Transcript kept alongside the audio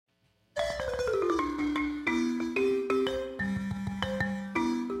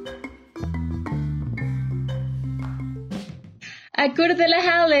Akur de la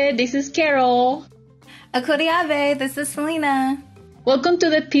Halle, this is Carol. Akuriave, this is Selena. Welcome to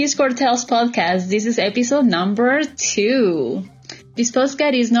the Peace Corps Tales podcast. This is episode number 2. This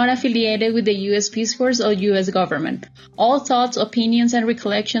podcast is not affiliated with the U.S. Peace Corps or U.S. government. All thoughts, opinions, and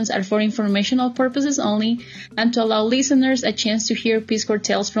recollections are for informational purposes only and to allow listeners a chance to hear Peace Corps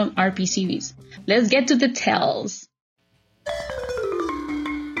tales from RPCVs. Let's get to the tales.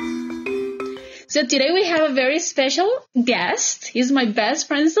 So today we have a very special guest. He's my best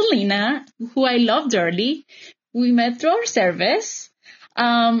friend, Selena, who I love dearly. We met through our service,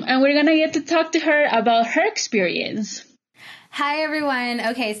 and we're going to get to talk to her about her experience. Hi, everyone.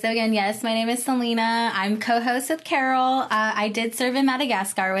 Okay, so again, yes, my name is Selena. I'm co-host with Carol. I did serve in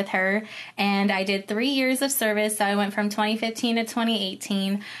Madagascar with her, and I did 3 years of service, so I went from 2015 to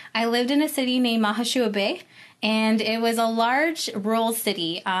 2018. I lived in a city named Mahashuabe, and it was a large rural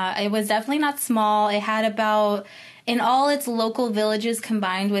city. It was definitely not small. It had about, in all its local villages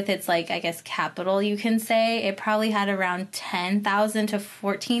combined with its, capital, you can say, it probably had around 10,000 to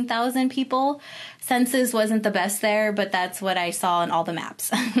 14,000 people. Census wasn't the best there, but that's what I saw in all the maps.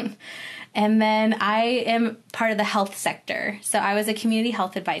 And then I am part of the health sector. So I was a community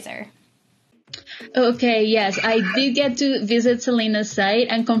health advisor. Okay, yes, I did get to visit Selena's site,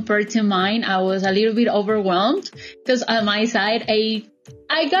 and compared to mine, I was a little bit overwhelmed because on my side,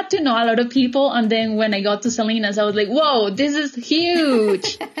 I got to know a lot of people, and then when I got to Selena's, I was like, whoa, this is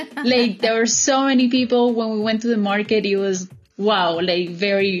huge. There were so many people. When we went to the market, it was, wow,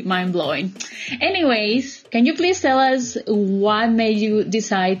 very mind-blowing. Anyways, can you please tell us what made you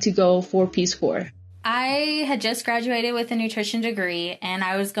decide to go for Peace Corps? I had just graduated with a nutrition degree, and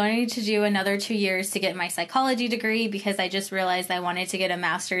I was going to do another 2 years to get my psychology degree because I just realized I wanted to get a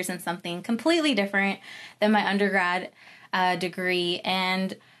master's in something completely different than my undergrad degree.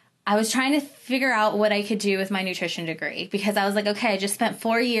 And I was trying to figure out what I could do with my nutrition degree because I was like, okay, I just spent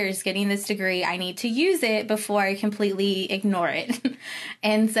 4 years getting this degree. I need to use it before I completely ignore it.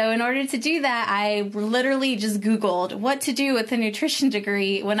 And so in order to do that, I literally just Googled what to do with a nutrition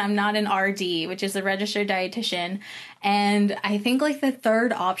degree when I'm not an RD, which is a registered dietitian. And I think the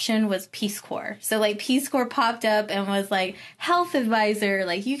third option was Peace Corps. So Peace Corps popped up and was health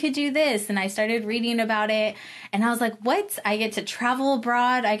advisor, you could do this. And I started reading about it and I was like, what? I get to travel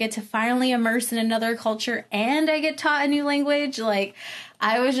abroad. I get to finally immerse in another culture and I get taught a new language.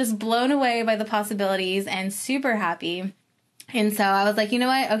 I was just blown away by the possibilities and super happy. And so I was like, you know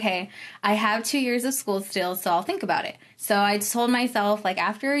what? Okay, I have 2 years of school still, so I'll think about it. So I told myself,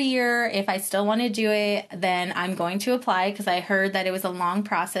 after a year, if I still want to do it, then I'm going to apply because I heard that it was a long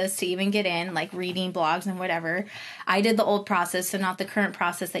process to even get in, reading blogs and whatever. I did the old process, so not the current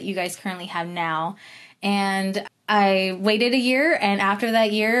process that you guys currently have now. And I waited a year, and after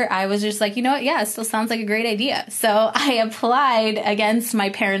that year, I was just like, you know what? Yeah, it still sounds like a great idea. So I applied against my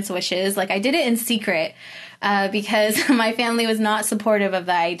parents' wishes. I did it in secret. Because my family was not supportive of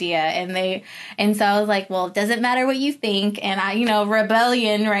the idea. And so I was like, well, it doesn't matter what you think. And I,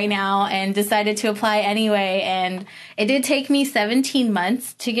 rebellion right now, and decided to apply anyway. And it did take me 17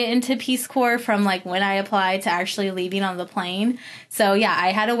 months to get into Peace Corps from when I applied to actually leaving on the plane. So yeah,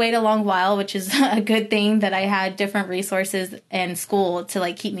 I had to wait a long while, which is a good thing that I had different resources and school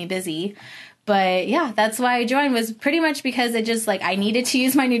to keep me busy. But yeah, that's why I joined, was pretty much because it just I needed to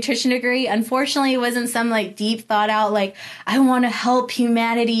use my nutrition degree. Unfortunately, it wasn't some deep thought out, I want to help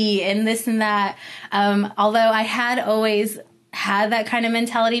humanity and this and that. Although I had always had that kind of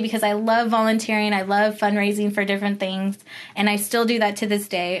mentality because I love volunteering. I love fundraising for different things. And I still do that to this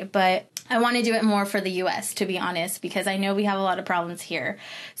day. But I want to do it more for the U.S., to be honest, because I know we have a lot of problems here.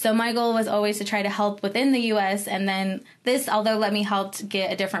 So my goal was always to try to help within the U.S. And then this, although let me help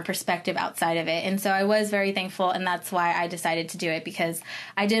get a different perspective outside of it. And so I was very thankful. And that's why I decided to do it, because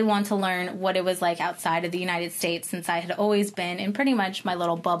I did want to learn what it was like outside of the United States, since I had always been in pretty much my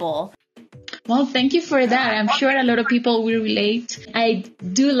little bubble. Well, thank you for that. I'm sure a lot of people will relate. I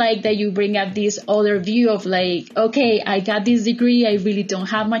do like that you bring up this other view of okay, I got this degree. I really don't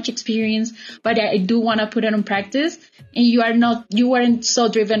have much experience, but I do want to put it in practice. And you weren't so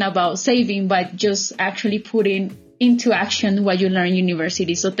driven about saving, but just actually putting into action what you learn in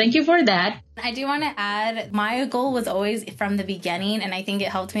university. So thank you for that. I do want to add, my goal was always from the beginning, and I think it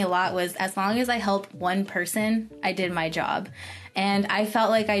helped me a lot, was as long as I helped one person, I did my job. And I felt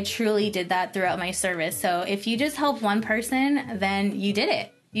like I truly did that throughout my service. So if you just help one person, then you did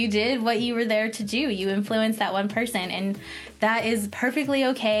it. You did what you were there to do. You influenced that one person, and that is perfectly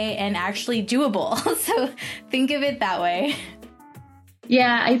okay and actually doable. So think of it that way.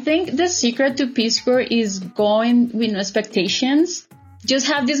 Yeah, I think the secret to Peace Corps is going with no expectations. just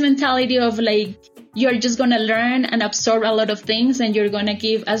have this mentality of like, you're just going to learn and absorb a lot of things, and you're going to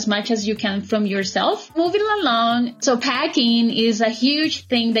give as much as you can from yourself. Moving along. So packing is a huge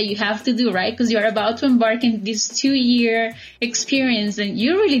thing that you have to do, right? Because you're about to embark in this 2-year experience and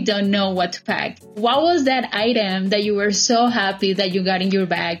you really don't know what to pack. What was that item that you were so happy that you got in your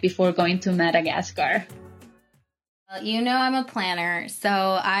bag before going to Madagascar? You know I'm a planner, so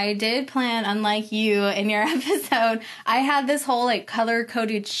I did plan, unlike you in your episode. I had this whole like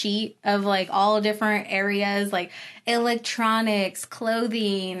color-coded sheet of like all different areas, like electronics,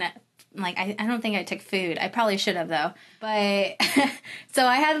 clothing. Like I don't think I took food. I probably should have though. But so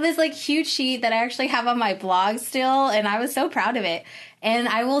I had this like huge sheet that I actually have on my blog still, and I was so proud of it. And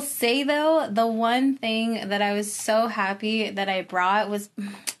I will say though, the one thing that I was so happy that I brought was,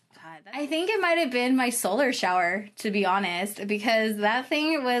 I think it might have been my solar shower, to be honest, because that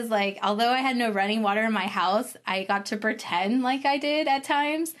thing was like, although I had no running water in my house, I got to pretend like I did at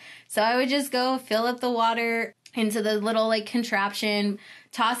times. So I would just go fill up the water into the little like contraption,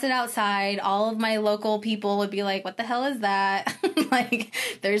 toss it outside. All of my local people would be like, what the hell is that? Like,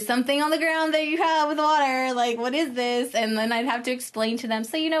 there's something on the ground that you have with water. Like, what is this? And then I'd have to explain to them.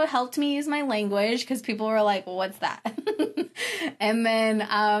 So, you know, it helped me use my language because people were like, well, what's that? And then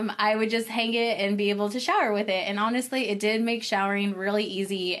I would just hang it and be able to shower with it. And honestly, it did make showering really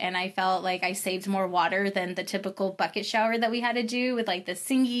easy. And I felt like I saved more water than the typical bucket shower that we had to do with like the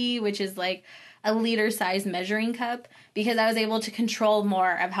Singy, which is like a liter-sized measuring cup, because I was able to control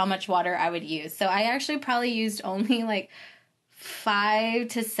more of how much water I would use. So I actually probably used only like 5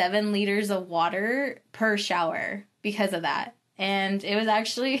 to 7 liters of water per shower because of that. And it was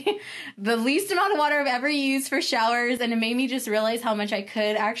actually the least amount of water I've ever used for showers. And it made me just realize how much I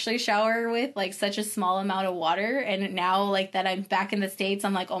could actually shower with like such a small amount of water. And now like that I'm back in the States,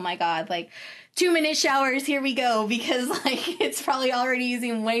 I'm like, oh my God, like 2-minute showers, here we go. Because like it's probably already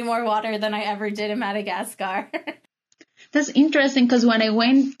using way more water than I ever did in Madagascar. That's interesting, because when I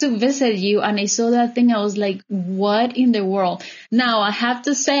went to visit you and I saw that thing, I was like, what in the world? Now, I have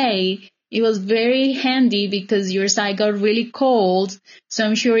to say, it was very handy because your side got really cold. So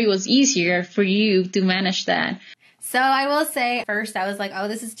I'm sure it was easier for you to manage that. So I will say, first I was like, oh,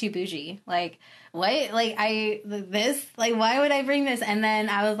 this is too bougie. Like, what? Like, why would I bring this? And then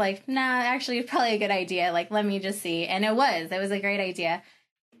I was like, nah, actually, it's probably a good idea. Like, let me just see. And it was a great idea.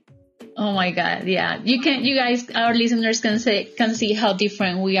 Oh my God. Yeah. You guys, our listeners can see how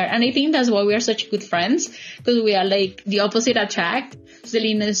different we are. And I think that's why we are such good friends, because we are like the opposite attract.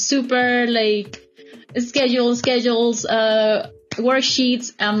 Selena is super like schedules,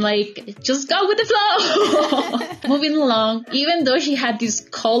 worksheets. I'm like, just go with the flow. Moving along. Even though she had this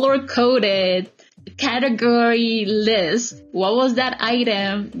color coded category list, what was that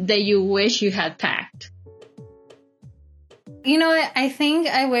item that you wish you had packed? You know what? I think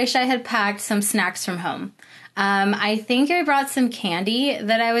I wish I had packed some snacks from home. I think I brought some candy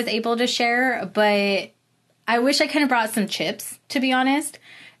that I was able to share, but I wish I kind of brought some chips, to be honest,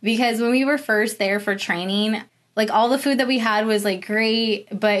 because when we were first there for training, like all the food that we had was like great,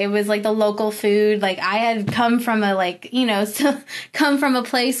 but it was like the local food. Like I had come from come from a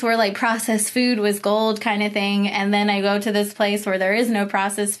place where like processed food was gold kind of thing. And then I go to this place where there is no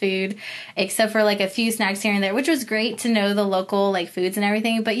processed food except for like a few snacks here and there, which was great to know the local like foods and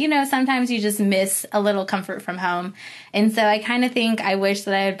everything. But sometimes you just miss a little comfort from home. And so I kind of think I wish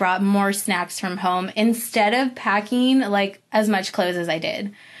that I had brought more snacks from home instead of packing like as much clothes as I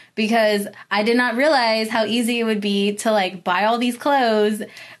did. Because I did not realize how easy it would be to like buy all these clothes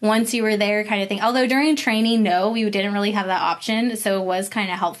once you were there kind of thing. Although during training, no, we didn't really have that option. So it was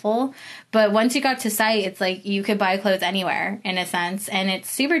kind of helpful. But once you got to site, it's like you could buy clothes anywhere in a sense. And it's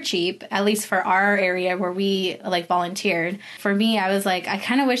super cheap, at least for our area where we like volunteered. For me, I was like, I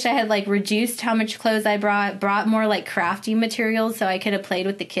kind of wish I had like reduced how much clothes I brought more like crafty materials so I could have played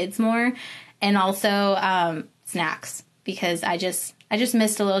with the kids more. And also snacks, because I just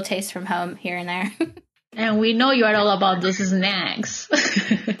missed a little taste from home here and there. And we know you are all about those snacks.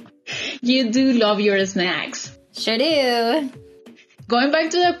 You do love your snacks. Sure do. Going back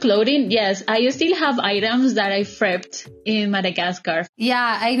to the clothing, yes, I still have items that I fripped in Madagascar.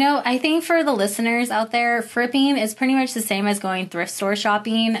 Yeah, I know. I think for the listeners out there, fripping is pretty much the same as going thrift store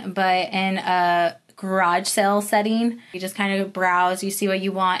shopping, but in a garage sale setting. You just kind of browse, you see what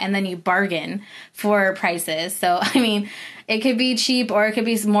you want, and then you bargain for prices. So, I mean, it could be cheap or it could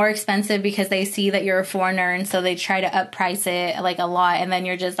be more expensive because they see that you're a foreigner, and so they try to up price it like a lot, and then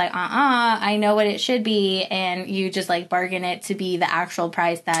you're just like, I know what it should be, and you just like bargain it to be the actual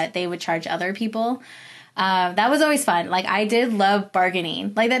price that they would charge other people. That was always fun. Like, I did love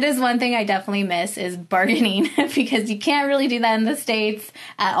bargaining. Like, that is one thing I definitely miss is bargaining because you can't really do that in the States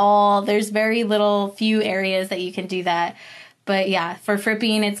at all. There's very few areas that you can do that. But yeah, for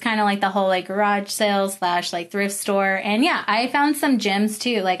fripping, it's kind of like the whole like garage sale / like thrift store. And yeah, I found some gems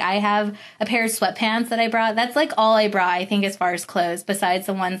too. Like, I have a pair of sweatpants that I brought. That's like all I brought, I think, as far as clothes, besides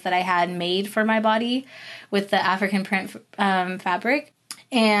the ones that I had made for my body with the African print fabric.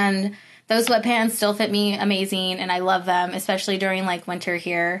 And those sweatpants still fit me amazing, and I love them, especially during like winter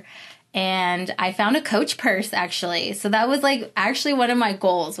here. And I found a Coach purse, actually. So that was like actually one of my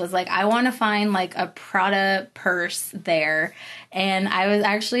goals was like, I want to find like a Prada purse there. And I was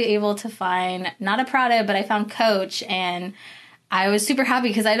actually able to find not a Prada, but I found Coach, and I was super happy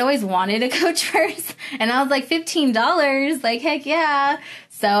because I'd always wanted a Coach purse, and I was like, $15, like, heck yeah.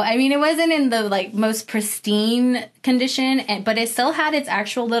 So, I mean, it wasn't in the like most pristine condition, but it still had its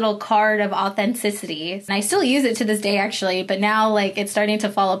actual little card of authenticity. And I still use it to this day, actually, but now like it's starting to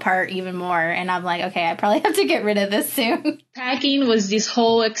fall apart even more. And I'm like, okay, I probably have to get rid of this soon. Packing was this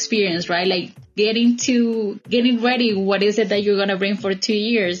whole experience, right? Like getting ready. What is it that you're going to bring for 2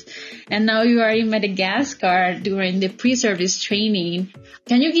 years? And now you are in Madagascar during the pre-service training.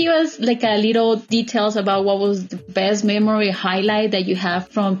 Can you give us like a little details about what was the best memory highlight that you have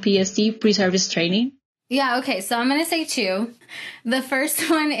from PST, pre-service training? Yeah, okay, so I'm going to say 2. The first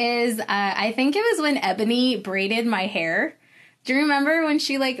one is, I think it was when Ebony braided my hair. Do you remember when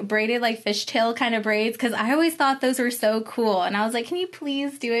she like braided like fishtail kind of braids? Because I always thought those were so cool. And I was like, can you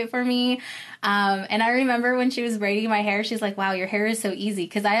please do it for me? And I remember when she was braiding my hair, she's like, wow, your hair is so easy.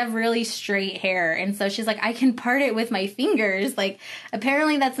 Because I have really straight hair. And so she's like, I can part it with my fingers. Like,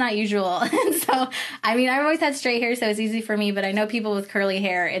 apparently that's not usual. And so, I mean, I've always had straight hair, so it's easy for me. But I know people with curly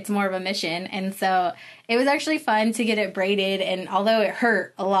hair, it's more of a mission. And so it was actually fun to get it braided. And although it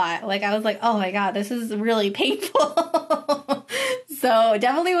hurt a lot, like I was like, oh my God, this is really painful. So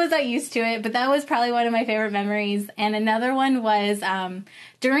definitely was not used to it, but that was probably one of my favorite memories. And another one was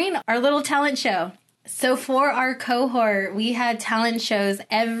during our little talent show. So for our cohort, we had talent shows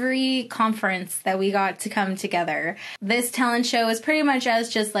every conference that we got to come together. This talent show was pretty much us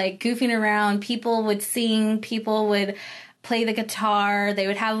just like goofing around. People would sing, people would play the guitar, they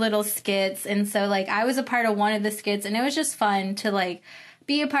would have little skits. And so like I was a part of one of the skits, and it was just fun to like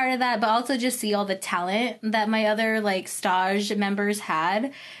be a part of that, but also just see all the talent that my other like stage members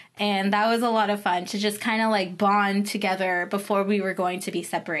had. And that was a lot of fun to just kind of like bond together before we were going to be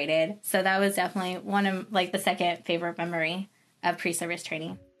separated. So that was definitely one of like the second favorite memory of pre-service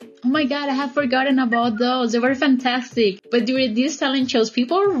training. Oh my God, I have forgotten about those. They were fantastic. But during these talent shows,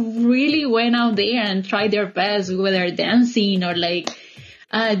 people really went out there and tried their best, whether dancing or like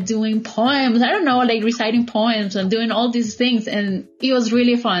doing poems. I don't know, like reciting poems and doing all these things. And it was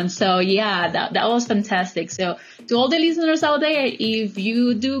really fun. So yeah, that was fantastic. So to all the listeners out there, if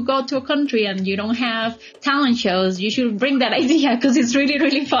you do go to a country and you don't have talent shows, you should bring that idea because it's really,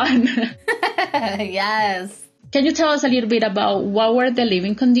 really fun. Yes. Can you tell us a little bit about what were the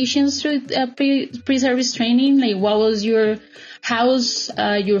living conditions through pre-service training? Like, what was your house,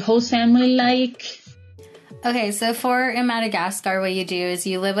 your host family like? Okay, so in Madagascar, what you do is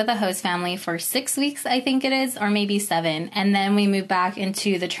you live with a host family for 6 weeks, I think it is, or maybe 7. And then we move back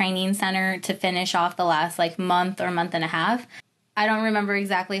into the training center to finish off the last like month or month and a half. I don't remember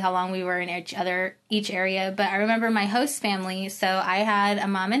exactly how long we were in each area, but I remember my host family. So I had a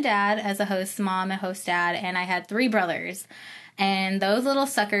mom and dad as a host mom and host dad, and I had 3 brothers. And those little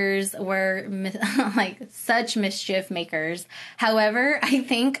suckers were like such mischief makers. However, I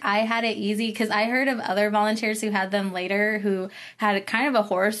think I had it easy because I heard of other volunteers who had them later who had kind of a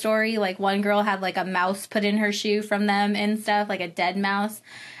horror story. Like one girl had like a mouse put in her shoe from them and stuff, like a dead mouse.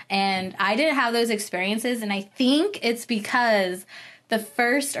 And I didn't have those experiences. And I think it's because the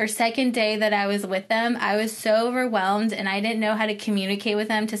first or second day that I was with them, I was so overwhelmed and I didn't know how to communicate with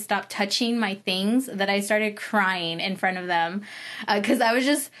them to stop touching my things that I started crying in front of them because I was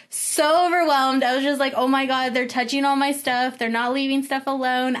just so overwhelmed. I was just like, oh my God, they're touching all my stuff. They're not leaving stuff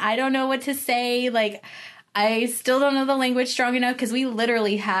alone. I don't know what to say. Like, I still don't know the language strong enough because we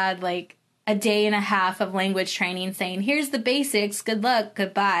literally had like a day and a half of language training saying, here's the basics, good luck,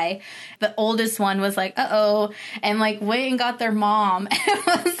 goodbye. The oldest one was like, uh-oh, and like went and got their mom.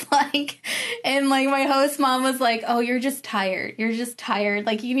 It was like, and like my host mom was like, oh, you're just tired. You're just tired.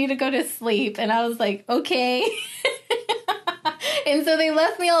 Like you need to go to sleep. And I was like, okay. And so they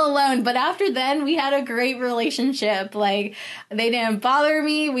left me all alone. But after then, we had a great relationship. Like, they didn't bother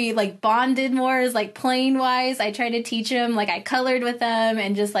me. We, like, bonded more as, like, playing-wise. I tried to teach them. Like, I colored with them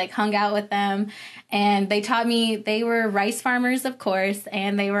and just, like, hung out with them. And they taught me, they were rice farmers, of course,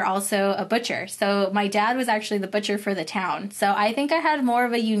 and they were also a butcher. So my dad was actually the butcher for the town. So I think I had more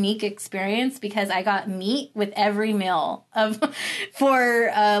of a unique experience because I got meat with every meal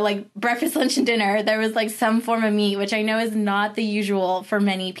for like breakfast, lunch, and dinner. There was like some form of meat, which I know is not the usual for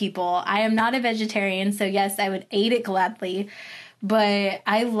many people. I am not a vegetarian, so yes, I would eat it gladly. But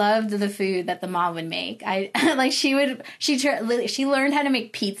I loved the food that the mom would make. I like she learned how to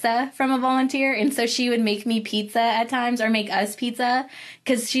make pizza from a volunteer, and so she would make me pizza at times or make us pizza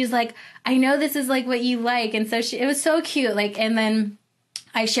because she's like, I know this is like what you like, and so it was so cute. Like, and then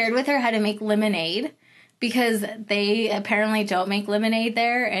I shared with her how to make lemonade because they apparently don't make lemonade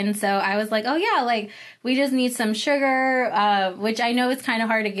there, and so I was like, oh yeah, like we just need some sugar, which I know is kind of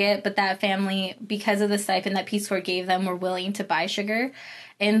hard to get, but that family, because of the stipend that Peace Corps gave them, were willing to buy sugar.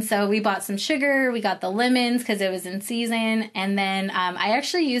 And so we bought some sugar, we got the lemons because it was in season, and then I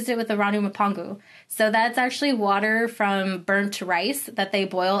actually used it with the Ranu Mapangu. So that's actually water from burnt rice that they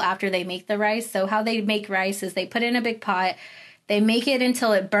boil after they make the rice. So how they make rice is they put it in a big pot, they make it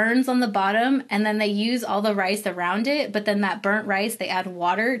until it burns on the bottom, and then they use all the rice around it. But then that burnt rice, they add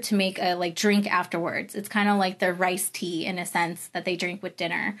water to make a like drink afterwards. It's kind of like their rice tea in a sense that they drink with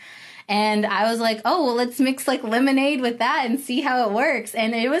dinner. And I was like, oh, well, let's mix like lemonade with that and see how it works.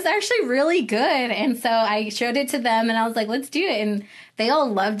 And it was actually really good. And so I showed it to them and I was like, let's do it. And they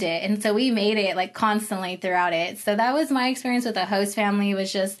all loved it. And so we made it like constantly throughout it. So that was my experience with the host family,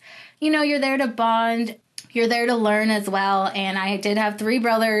 was just, you know, you're there to bond. You're there to learn as well. And I did have 3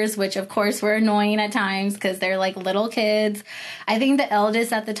 brothers, which of course were annoying at times because they're like little kids. I think the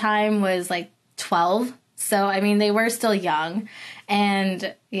eldest at the time was like 12. So, I mean, they were still young.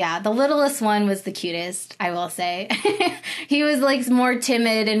 And yeah, the littlest one was the cutest, I will say. He was like more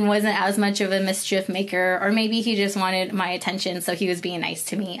timid and wasn't as much of a mischief maker, or maybe he just wanted my attention, so he was being nice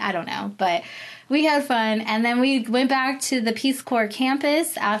to me. I don't know, but we had fun. And then we went back to the Peace Corps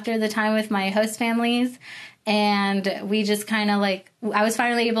campus after the time with my host families. And we just kind of like, I was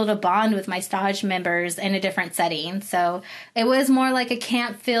finally able to bond with my stage members in a different setting. So it was more like a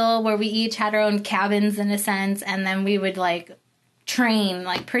camp feel where we each had our own cabins in a sense. And then we would like train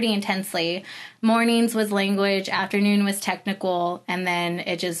like pretty intensely. Mornings was language, afternoon was technical, and then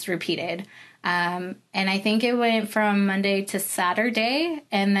it just repeated. And I think it went from Monday to Saturday,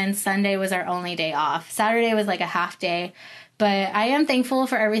 and then Sunday was our only day off. Saturday was like a half day. But I am thankful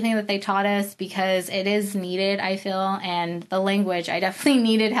for everything that they taught us because it is needed, I feel, and the language. I definitely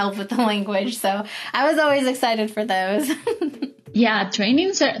needed help with the language, so I was always excited for those. Yeah, training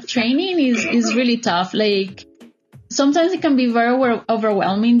is really tough. Like, sometimes it can be very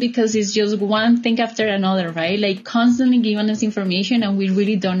overwhelming because it's just one thing after another, right? Like constantly giving us information and we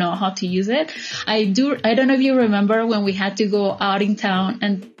really don't know how to use it. I don't know if you remember when we had to go out in town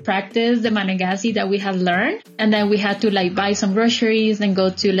and practice the Malagasy that we had learned. And then we had to like buy some groceries and go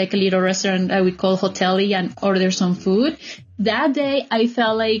to like a little restaurant that we call Hoteli and order some food. That day, I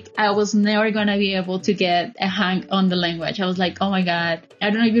felt like I was never going to be able to get a hang on the language. I was like, oh my God. I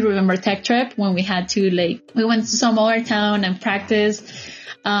don't know if you remember Tech Trip when we had to we went to some other town and practice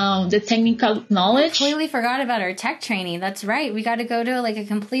the technical knowledge. I completely forgot about our tech training. That's right. We got to go to like a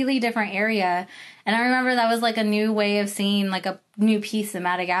completely different area. And I remember that was like a new way of seeing like a new piece of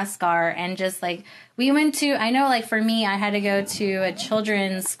Madagascar. And just like we went to, I know like for me, I had to go to a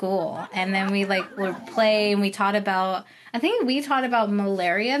children's school, and then we like would play and we taught about, I think we taught about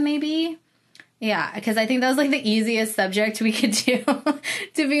malaria maybe. Yeah, because I think that was like the easiest subject we could do,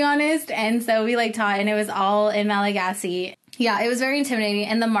 to be honest. And so we like taught, and it was all in Malagasy. Yeah, it was very intimidating.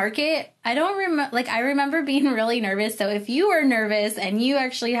 And the market, I don't remember, like, I remember being really nervous. So if you were nervous and you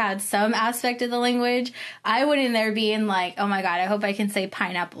actually had some aspect of the language, I went in there being like, oh my God, I hope I can say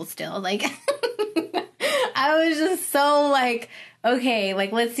pineapple still. Like, I was just so like, okay,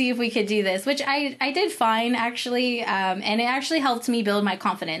 like, let's see if we could do this, which I did fine, actually. And it actually helped me build my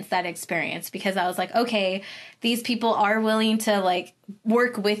confidence, that experience, because I was like, okay, these people are willing to, like,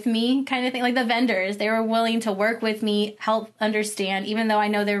 work with me kind of thing. Like the vendors, they were willing to work with me, help understand, even though I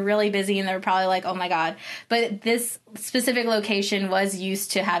know they're really busy and they're probably like, oh my God. But this specific location was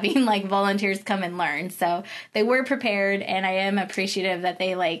used to having, like, volunteers come and learn. So they were prepared, and I am appreciative that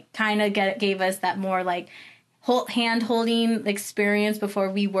they, like, kind of gave us that more, like, hand-holding experience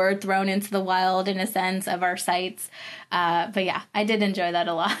before we were thrown into the wild, in a sense, of our sites. But yeah, I did enjoy that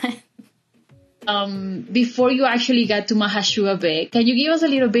a lot. Before you actually got to Mahashua Bay, can you give us a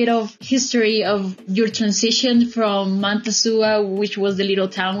little bit of history of your transition from Mantasua, which was the little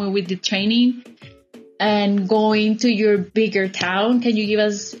town where we did training, and going to your bigger town? Can you give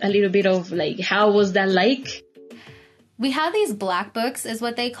us a little bit of, like, how was that like? we had these black books is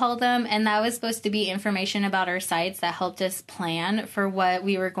what they call them. And that was supposed to be information about our sites that helped us plan for what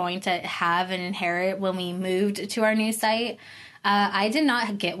we were going to have and inherit when we moved to our new site. I did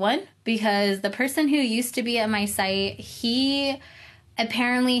not get one because the person who used to be at my site, he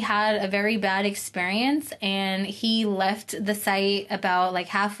apparently had a very bad experience, and he left the site about like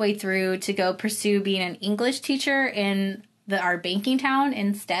halfway through to go pursue being an English teacher in our banking town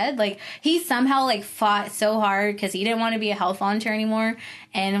instead. Like, he somehow like fought so hard because he didn't want to be a health volunteer anymore,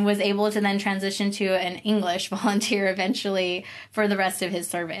 and was able to then transition to an English volunteer eventually for the rest of his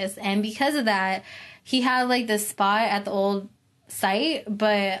service. And because of that, he had like this spot at the old site,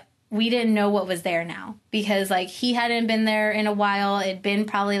 but we didn't know what was there now because like he hadn't been there in a while. It'd been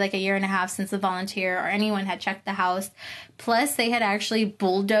probably like a year and a half since the volunteer or anyone had checked the house. Plus they had actually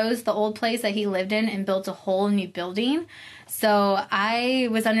bulldozed the old place that he lived in and built a whole new building. So I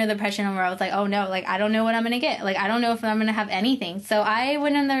was under the impression where I was like, oh no, like I don't know what I'm going to get. Like I don't know if I'm going to have anything. So I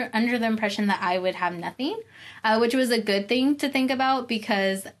went under the impression that I would have nothing, which was a good thing to think about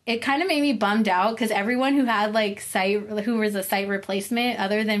because it kind of made me bummed out because everyone who had like who was a site replacement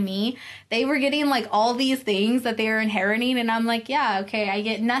other than me, they were getting like all these things that they were inheriting. And I'm like, yeah, okay, I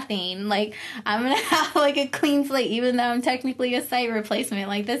get nothing. Like I'm going to have like a clean slate, even though I'm technically a site replacement.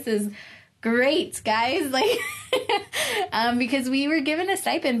 Like this is great, guys. Like, because we were given a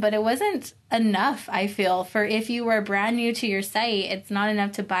stipend, but it wasn't enough, I feel, for if you were brand new to your site, it's not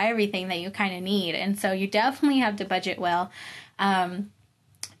enough to buy everything that you kind of need. And so you definitely have to budget well.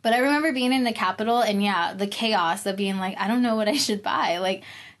 But I remember being in the Capitol and yeah, the chaos of being like, I don't know what I should buy. Like,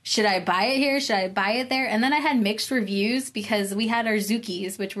 should I buy it here? Should I buy it there? And then I had mixed reviews because we had our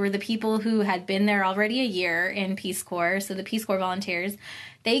Zookies, which were the people who had been there already a year in Peace Corps. So the Peace Corps volunteers,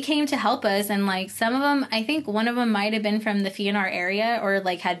 they came to help us. And like some of them, I think one of them might have been from the FNR area or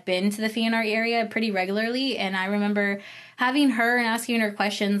like had been to the FNR area pretty regularly. And I remember having her and asking her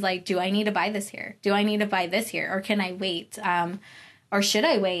questions like, do I need to buy this here? Do I need to buy this here? Or can I wait? Or should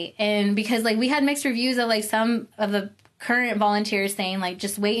I wait? And because like we had mixed reviews of like some of the current volunteers saying like,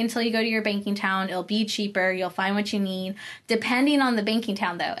 just wait until you go to your banking town. It'll be cheaper. You'll find what you need, depending on the banking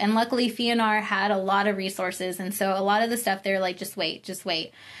town though. And luckily FNR had a lot of resources. And so a lot of the stuff they're like, just wait.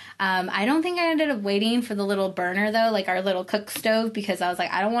 I don't think I ended up waiting for the little burner though, like our little cook stove, because I was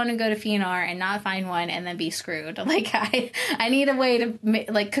like, I don't want to go to FNR and not find one and then be screwed. Like I need a way to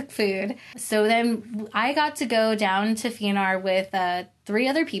like cook food. So then I got to go down to FNR with 3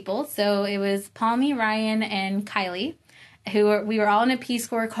 other people. So it was Palmy, Ryan, and Kylie. We were all in a Peace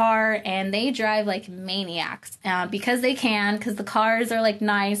Corps car, and they drive like maniacs because they can, because the cars are like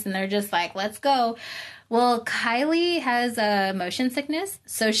nice and they're just like, let's go. Well, Kylie has motion sickness,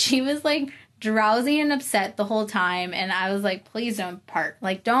 so she was like drowsy and upset the whole time. And I was like, please don't park.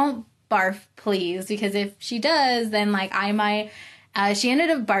 Like, don't barf, please, because if she does, then like I might. She ended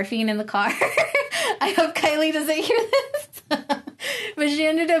up barfing in the car. I hope Kylie doesn't hear this. But she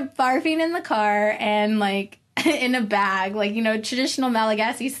ended up barfing in the car and like in a bag, like, you know, traditional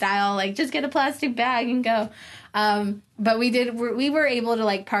Malagasy style, like just get a plastic bag and go. But we were able to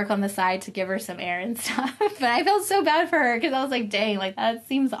like park on the side to give her some air and stuff. But I felt so bad for her because I was like, dang, like that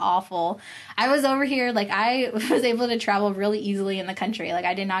seems awful. I was over here, like I was able to travel really easily in the country. Like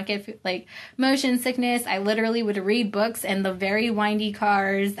I did not get like motion sickness. I literally would read books in the very windy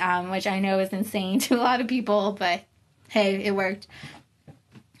cars, which I know is insane to a lot of people, but hey, it worked.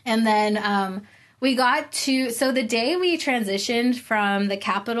 And then, we got to, so the day we transitioned from the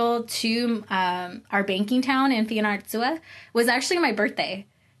Capitol to our banking town in Fianarantsoa was actually my birthday.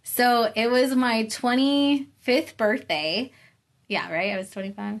 So it was my 25th birthday. Yeah, right? I was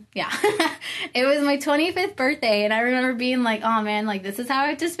 25. Yeah. It was my 25th birthday. And I remember being like, oh man, like this is how I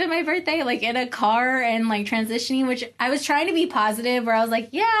have to spend my birthday, like in a car and like transitioning, which I was trying to be positive where I was like,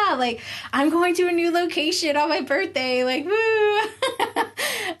 yeah, like I'm going to a new location on my birthday, like woo.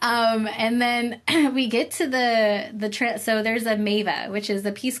 And then we get to so there's a MEVA, which is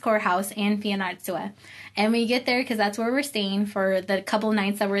the Peace Corps house in Fianarantsoa. And we get there because that's where we're staying for the couple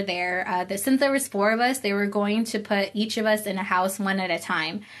nights that we're there. Since there was 4 of us, they were going to put each of us in a house one at a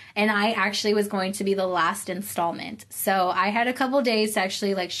time. And I actually was going to be the last installment. So I had a couple days to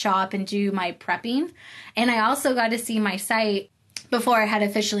actually like shop and do my prepping. And I also got to see my site before I had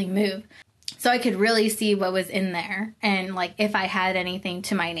officially moved. So I could really see what was in there and like if I had anything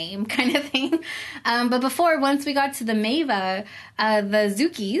to my name kind of thing. But once we got to the MEVA, the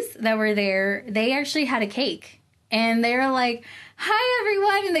Zookies that were there, they actually had a cake. And they were like, hi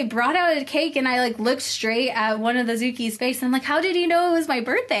everyone. And they brought out a cake and I like looked straight at one of the Zookies' face. And I'm like, how did you know it was my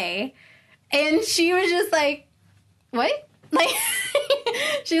birthday? And she was just like, what? Like,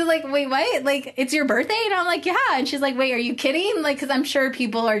 She was like, wait, what? Like, it's your birthday? And I'm like, yeah. And she's like, wait, are you kidding? Like, because I'm sure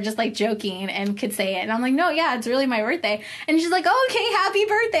people are just like joking and could say it. And I'm like, no, yeah, it's really my birthday. And she's like, oh, okay, happy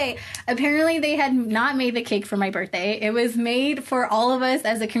birthday. Apparently they had not made the cake for my birthday. It was made for all of us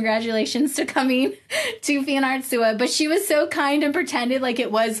as a congratulations to coming to Fianartsua. But she was so kind and pretended like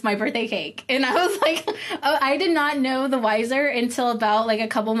it was my birthday cake. And I was like, oh, I did not know the wiser until about like a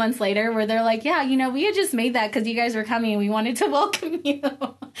couple months later, where they're like, yeah, we had just made that because you guys were coming and we wanted to welcome you.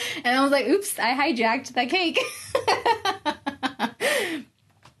 And I was like, oops, I hijacked that cake.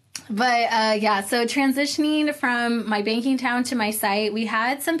 But yeah, so transitioning from my banking town to my site, we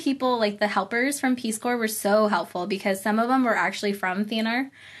had some people, like the helpers from Peace Corps were so helpful because some of them were actually from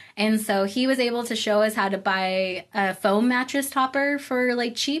Theanar. And so he was able to show us how to buy a foam mattress topper for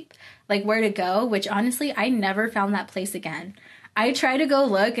like cheap, like where to go, which honestly, I never found that place again. I tried to go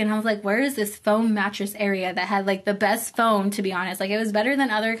look and I was like, where is this foam mattress area that had like the best foam, to be honest? Like it was better than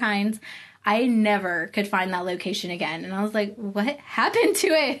other kinds. I never could find that location again. And I was like, what happened to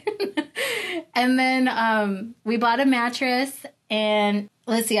it? And then we bought a mattress and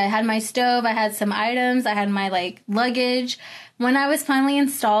let's see, I had my stove, I had some items, I had my like luggage. When I was finally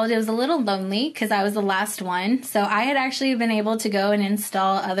installed, it was a little lonely because I was the last one. So I had actually been able to go and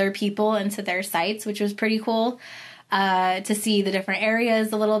install other people into their sites, which was pretty cool. To see the different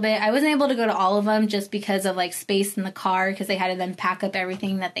areas a little bit. I wasn't able to go to all of them just because of like space in the car because they had to then pack up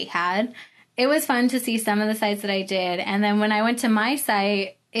everything that they had. It was fun to see some of the sites that I did. And then when I went to my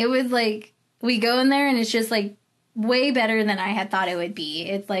site, it was like we go in there and it's just like way better than I had thought it would be.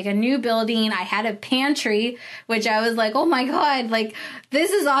 It's like a new building. I had a pantry, which I was like, oh my God, like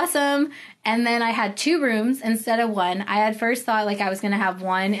this is awesome. And then I had 2 rooms instead of 1. I had first thought like I was going to have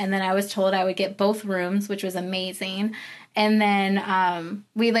 1, and then I was told I would get both rooms, which was amazing. And then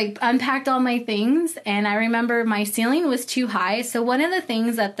we like unpacked all my things, and I remember my ceiling was too high. So one of the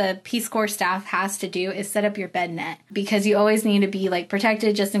things that the Peace Corps staff has to do is set up your bed net, because you always need to be like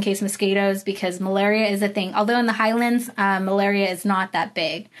protected just in case mosquitoes, because malaria is a thing. Although in the highlands, malaria is not that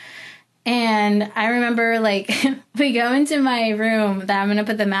big. And I remember like we go into my room that I'm going to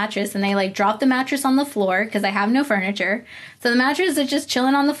put the mattress, and they like drop the mattress on the floor because I have no furniture. So the mattress is just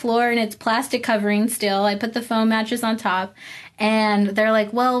chilling on the floor and it's plastic covering still. I put the foam mattress on top, and they're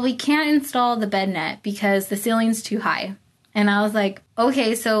like, well, we can't install the bed net because the ceiling's too high. And I was like,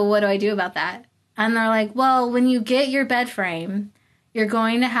 okay, so what do I do about that? And they're like, well, when you get your bed frame, you're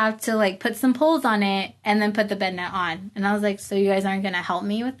going to have to like put some poles on it and then put the bed net on. And I was like, so you guys aren't going to help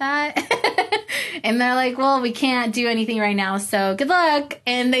me with that? And they're like, well, we can't do anything right now, so good luck.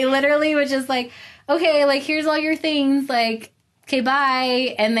 And they literally was just like, okay, like here's all your things, like, okay,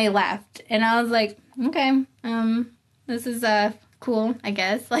 bye. And they left. And I was like, okay, this is cool, I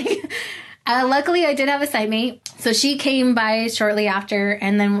guess. Like, luckily I did have a site mate. So she came by shortly after,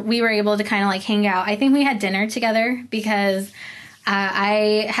 and then we were able to kind of like hang out. I think we had dinner together because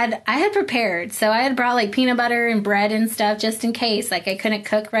I had prepared. So I had brought like peanut butter and bread and stuff just in case, like I couldn't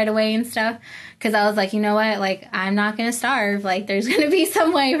cook right away and stuff. Cause I was like, you know what? Like, I'm not going to starve. Like, there's going to be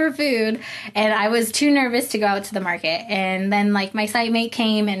some way for food. And I was too nervous to go out to the market. And then like my site mate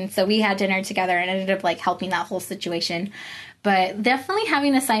came, and so we had dinner together and ended up like helping that whole situation. But definitely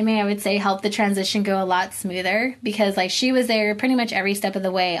having a site mate, I would say, helped the transition go a lot smoother, because like she was there pretty much every step of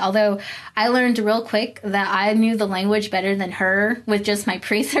the way. Although I learned real quick that I knew the language better than her with just my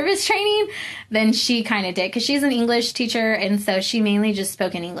pre-service training than she kind of did, because she's an English teacher, and so she mainly just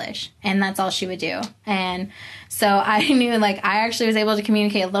spoke in English, and that's all she would do. And so I knew like I actually was able to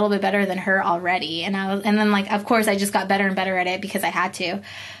communicate a little bit better than her already. And then like, of course, I just got better and better at it because I had to.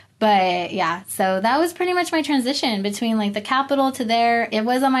 But yeah, so that was pretty much my transition between like the capital to there. It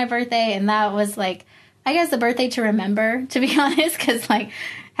was on my birthday, and that was like, I guess, the birthday to remember, to be honest, because like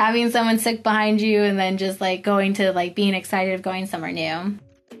having someone sick behind you and then just like going to like being excited of going somewhere new.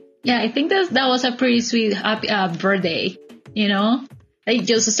 Yeah, I think that was a pretty sweet, happy birthday, you know? Like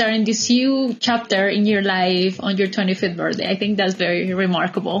just starting this new chapter in your life on your 25th birthday. I think that's very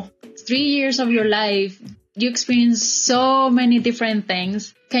remarkable. 3 years of your life, you experienced so many different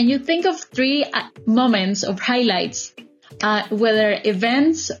things. Can you think of 3 moments of highlights, whether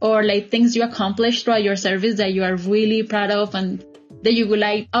events or like things you accomplished throughout your service that you are really proud of and that you would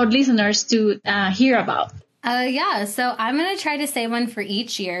like our listeners to hear about? Yeah, so I'm going to try to say one for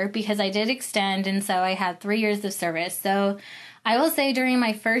each year because I did extend, and so I had 3 years of service. So I will say during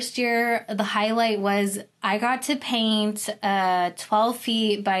my first year, the highlight was I got to paint a 12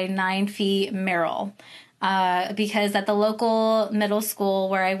 feet by 9 feet mural. because at the local middle school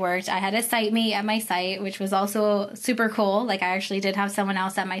where I worked, I had a site mate at my site, which was also super cool. Like, I actually did have someone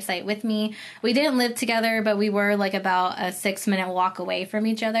else at my site with me. We didn't live together, but we were like about a 6-minute walk away from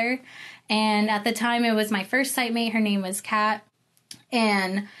each other. And at the time, it was my first site mate. Her name was Kat.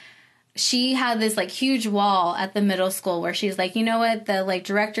 And she had this like huge wall at the middle school where she's like, you know what, the like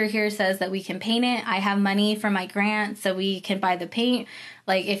director here says that we can paint it. I have money from my grant, so we can buy the paint.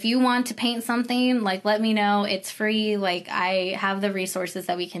 Like, if you want to paint something, like, let me know. It's free. Like, I have the resources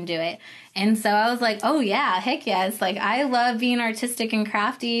that we can do it. And so I was like, oh yeah, heck yes. Like, I love being artistic and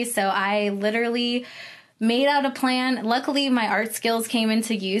crafty. So I literally made out a plan. Luckily, my art skills came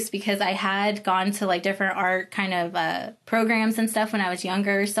into use because I had gone to like different art kind of programs and stuff when I was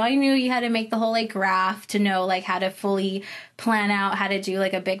younger. So I knew you had to make the whole like graph to know like how to fully plan out how to do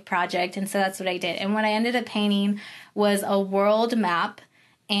like a big project. And so that's what I did. And what I ended up painting was a world map.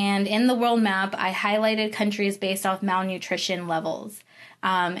 And in the world map, I highlighted countries based off malnutrition levels.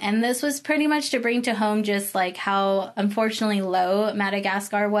 And this was pretty much to bring to home just like how unfortunately low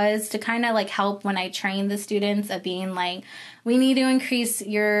Madagascar was, to kind of like help when I trained the students of being like, we need to increase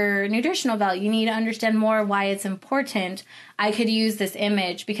your nutritional value. You need to understand more why it's important. I could use this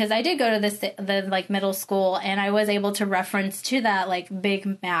image because I did go to the like middle school, and I was able to reference to that like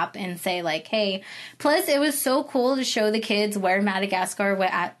big map and say like, hey, plus it was so cool to show the kids where Madagascar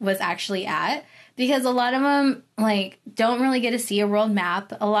was actually at. Because a lot of them, like, don't really get to see a world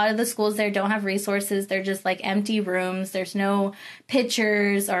map. A lot of the schools there don't have resources. They're just, like, empty rooms. There's no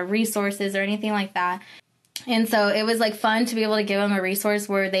pictures or resources or anything like that. And so it was, like, fun to be able to give them a resource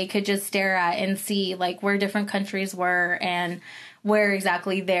where they could just stare at and see, like, where different countries were and where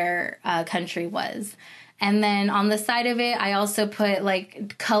exactly their country was. And then on the side of it, I also put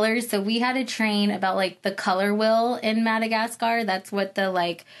like colors. So we had to train about like the color wheel in Madagascar. That's what the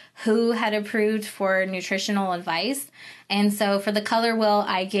like WHO had approved for nutritional advice. And so for the color wheel,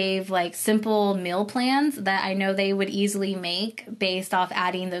 I gave like simple meal plans that I know they would easily make based off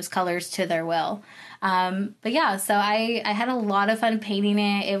adding those colors to their wheel. But yeah, so I had a lot of fun painting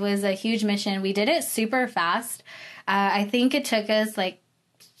it. It was a huge mission. We did it super fast. I think it took us like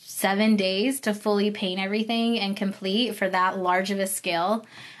 7 days to fully paint everything and complete for that large of a scale.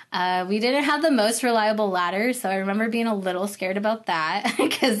 We didn't have the most reliable ladder, so I remember being a little scared about that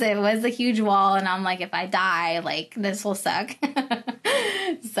because it was a huge wall, and I'm like, if I die, like, this will suck.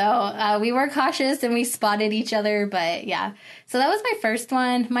 So we were cautious and we spotted each other, but yeah. So that was my first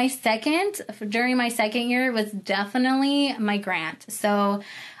one. My second, during my second year, was definitely my grant. So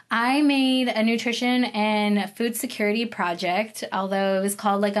I made a nutrition and food security project, although it was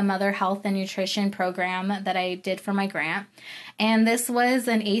called like a mother health and nutrition program that I did for my grant. And this was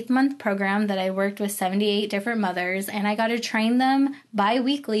an 8-month program that I worked with 78 different mothers, and I got to train them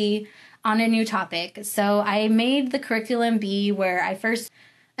bi-weekly on a new topic. So I made the curriculum be where I first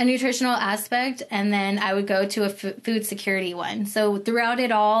a nutritional aspect, and then I would go to a food security one. So throughout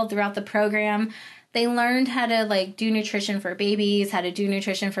it all, throughout the program, they learned how to like do nutrition for babies, how to do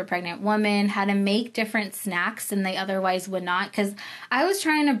nutrition for pregnant women, how to make different snacks than they otherwise would not. Because I was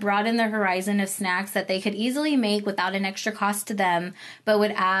trying to broaden the horizon of snacks that they could easily make without an extra cost to them, but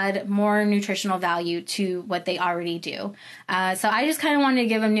would add more nutritional value to what they already do. So I just kind of wanted to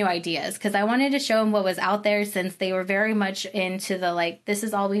give them new ideas because I wanted to show them what was out there, since they were very much into the like, this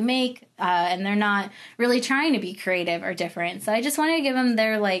is all we make. And they're not really trying to be creative or different. So I just wanted to give them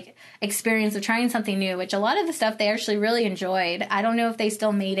their like experience of trying something new, which a lot of the stuff they actually really enjoyed. I don't know if they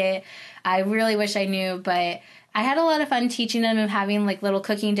still made it. I really wish I knew, but I had a lot of fun teaching them and having like little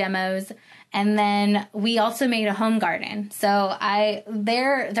cooking demos. And then we also made a home garden. So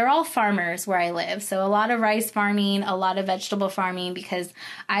they're all farmers where I live. So a lot of rice farming, a lot of vegetable farming, because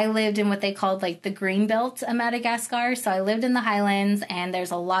I lived in what they called like the green belt of Madagascar. So I lived in the highlands, and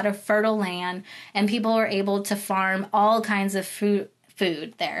there's a lot of fertile land, and people were able to farm all kinds of food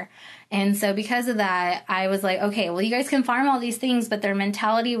there. And so because of that, I was like, okay, well, you guys can farm all these things, but their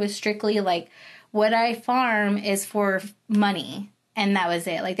mentality was strictly like, what I farm is for money. And that was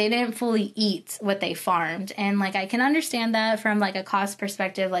it. Like, they didn't fully eat what they farmed. And like, I can understand that from like a cost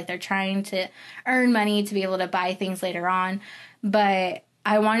perspective. Like, they're trying to earn money to be able to buy things later on. But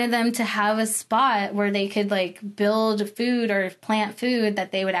I wanted them to have a spot where they could like build food or plant food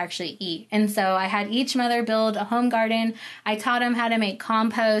that they would actually eat. And so I had each mother build a home garden. I taught them how to make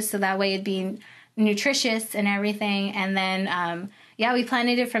compost, so that way it'd be nutritious and everything. And then, we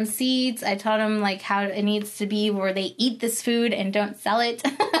planted it from seeds. I taught them like how it needs to be where they eat this food and don't sell it.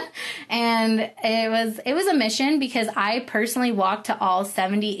 And it was a mission, because I personally walked to all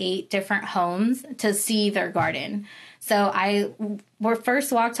 78 different homes to see their garden. So I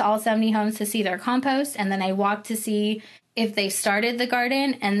first walked to all 70 homes to see their compost, and then I walked to see if they started the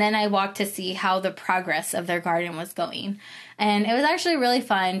garden, and then I walked to see how the progress of their garden was going. And it was actually really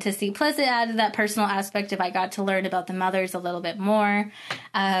fun to see. Plus, it added that personal aspect if I got to learn about the mothers a little bit more.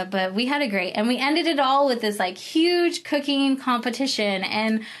 But we had a great, and we ended it all with this like huge cooking competition.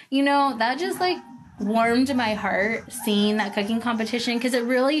 And, you know, that just like warmed my heart seeing that cooking competition, because it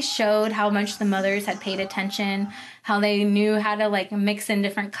really showed how much the mothers had paid attention, how they knew how to like mix in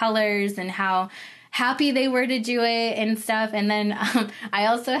different colors, and how happy they were to do it and stuff. And then I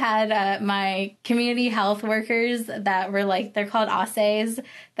also had my community health workers that were like, they're called ASEs,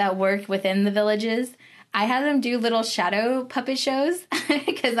 that work within the villages. I had them do little shadow puppet shows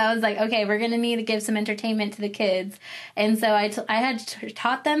because I was like, okay, we're going to need to give some entertainment to the kids. And so I had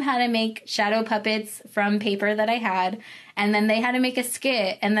taught them how to make shadow puppets from paper that I had. And then they had to make a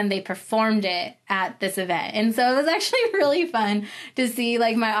skit, and then they performed it at this event. And so it was actually really fun to see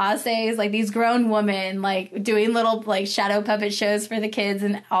like my ASEs, like these grown women, like doing little like shadow puppet shows for the kids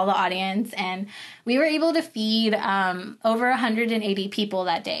and all the audience. And we were able to feed over 180 people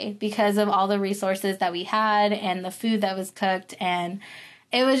that day because of all the resources that we had and the food that was cooked. And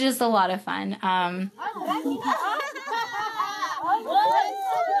it was just a lot of fun.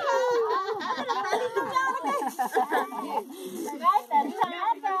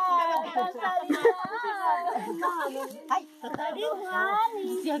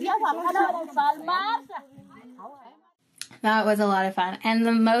 That was a lot of fun. And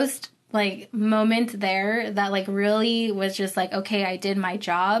the most like moment there that like really was just like, okay, I did my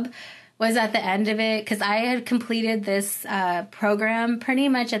job, was at the end of it, because I had completed this program pretty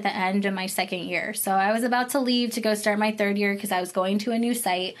much at the end of my second year. So I was about to leave to go start my third year because I was going to a new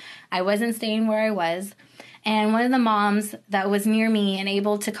site. I wasn't staying where I was. And one of the moms that was near me and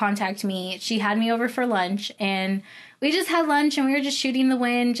able to contact me, she had me over for lunch, and we just had lunch and we were just shooting the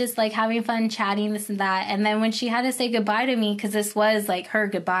wind, just like having fun, chatting, this and that. And then when she had to say goodbye to me, because this was like her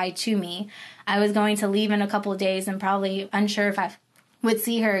goodbye to me, I was going to leave in a couple of days and probably unsure if I would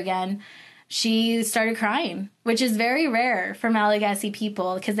see her again. She started crying, which is very rare for Malagasy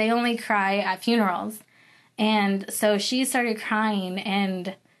people because they only cry at funerals. And so she started crying,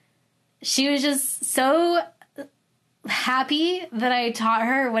 and she was just so happy that I taught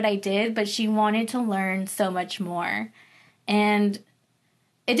her what I did, but she wanted to learn so much more. And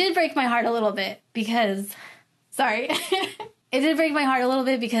it did break my heart a little bit because, sorry, it did break my heart a little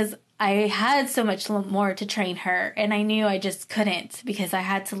bit because I had so much more to train her, and I knew I just couldn't because I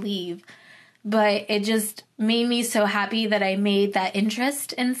had to leave. But it just made me so happy that I made that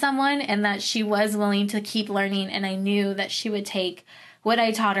interest in someone and that she was willing to keep learning, and I knew that she would take what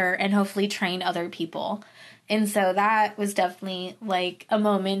I taught her and hopefully train other people. And so that was definitely like a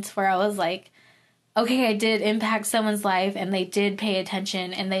moment where I was like, okay, I did impact someone's life and they did pay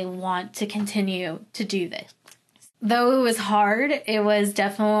attention and they want to continue to do this. Though it was hard, it was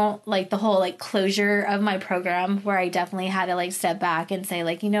definitely like the whole like closure of my program where I definitely had to like step back and say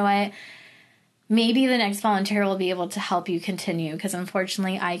like, you know what? Maybe the next volunteer will be able to help you continue, because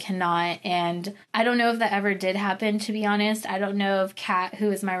unfortunately I cannot. And I don't know if that ever did happen, to be honest. I don't know if Kat,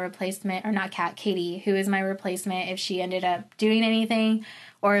 who is my replacement, or not Kat, Katie, who is my replacement, if she ended up doing anything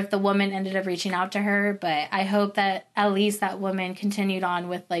or if the woman ended up reaching out to her. But I hope that at least that woman continued on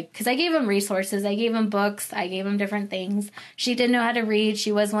with like, because I gave him resources, I gave him books, I gave him different things. She did know how to read.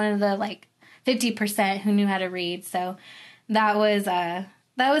 She was one of the like 50% who knew how to read. So that was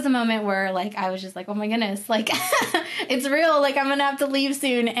a moment where, like, I was just like, oh my goodness, like, it's real. Like, I'm going to have to leave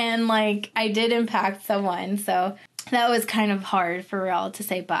soon. And, like, I did impact someone. So that was kind of hard for real to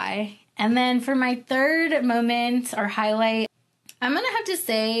say bye. And then for my third moment or highlight, I'm going to have to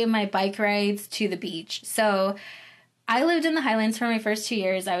say my bike rides to the beach. So I lived in the Highlands for my first 2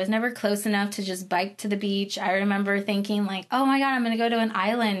 years. I was never close enough to just bike to the beach. I remember thinking like, oh my God, I'm going to go to an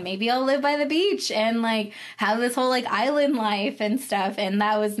island. Maybe I'll live by the beach and like have this whole like island life and stuff. And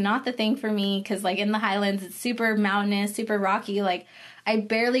that was not the thing for me, because like in the Highlands, it's super mountainous, super rocky. Like I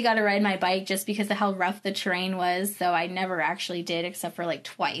barely got to ride my bike just because of how rough the terrain was. So I never actually did, except for like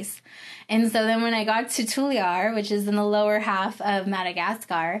twice. And so then when I got to Tuliar, which is in the lower half of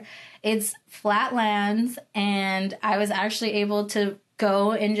Madagascar, it's flat lands, and I was actually able to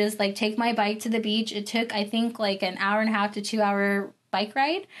go and just like take my bike to the beach. It took, I think, like an hour and a half to 2 hour bike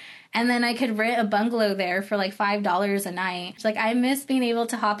ride. And then I could rent a bungalow there for like $5 a night. It's like, I miss being able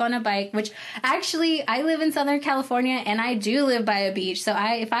to hop on a bike, which actually I live in Southern California and I do live by a beach. So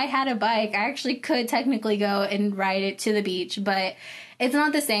if I had a bike, I actually could technically go and ride it to the beach. But It's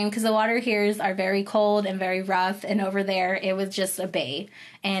not the same because the water here are very cold and very rough. And over there, it was just a bay.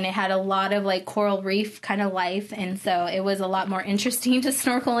 And it had a lot of like coral reef kind of life. And so it was a lot more interesting to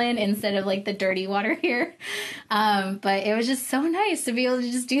snorkel in instead of like the dirty water here. But it was just so nice to be able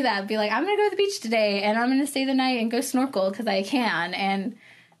to just do that. Be like, I'm going to go to the beach today and I'm going to stay the night and go snorkel because I can. And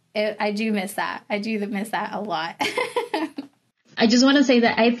I do miss that. I do miss that a lot. I just want to say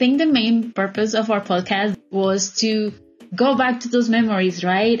that I think the main purpose of our podcast was to go back to those memories,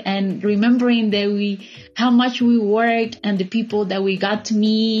 right? And remembering that how much we worked and the people that we got to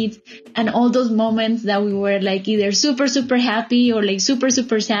meet and all those moments that we were like either super, super happy or like super,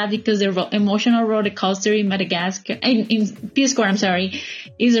 super sad because the emotional roller coaster in Madagascar, in Peace Corps, I'm sorry,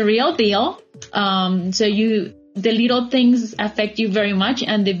 is a real deal. The little things affect you very much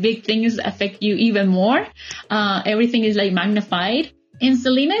and the big things affect you even more. Everything is like magnified. And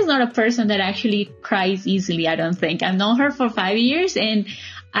Selena is not a person that actually cries easily, I don't think. I've known her for 5 years and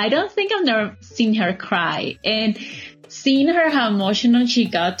I don't think I've never seen her cry. And seeing her, how emotional she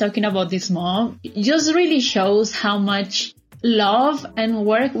got talking about this mom, just really shows how much love and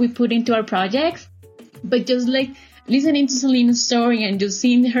work we put into our projects. But just like listening to Selena's story and just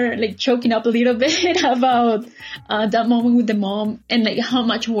seeing her like choking up a little bit about that moment with the mom and like how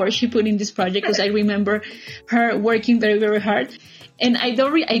much work she put in this project, because I remember her working very, very hard. And I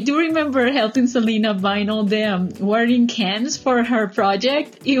do remember helping Selena buying all the watering cans for her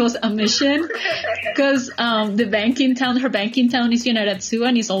project. It was a mission because her banking town is Yanaratsu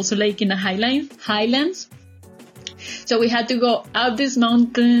and it's also like in the highlands. So we had to go up this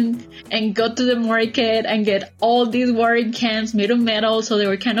mountain and go to the market and get all these watering cans made of metal, so they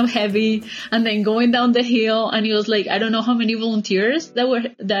were kind of heavy, and then going down the hill, and it was like, I don't know how many volunteers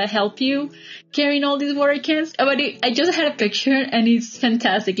that help you carrying all these watering cans. But I just had a picture and it's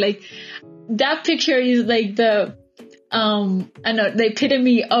fantastic. Like that picture is like the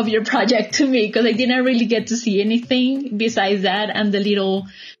epitome of your project to me, because I didn't really get to see anything besides that and the little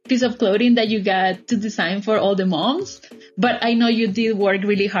piece of clothing that you got to design for all the moms. But I know you did work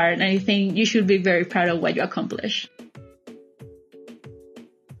really hard and I think you should be very proud of what you accomplished.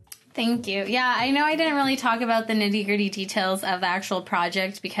 Thank you. Yeah, I know I didn't really talk about the nitty-gritty details of the actual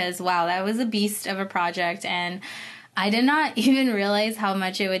project because, wow, that was a beast of a project, and I did not even realize how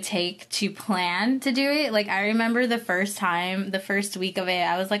much it would take to plan to do it. Like, I remember the first week of it,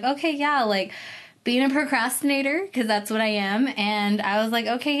 I was like, okay, yeah, like, being a procrastinator, because that's what I am, and I was like,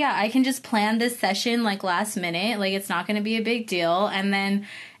 okay, yeah, I can just plan this session, like, last minute, like, it's not going to be a big deal, and then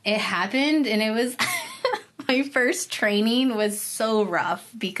it happened, and it was... My first training was so rough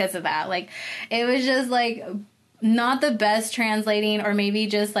because of that. Like, it was just, like, not the best translating, or maybe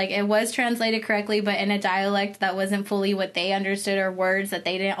just, like, it was translated correctly, but in a dialect that wasn't fully what they understood, or words that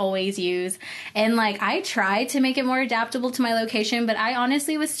they didn't always use. And, like, I tried to make it more adaptable to my location, but I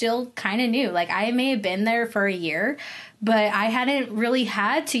honestly was still kind of new. Like, I may have been there for a year, but I hadn't really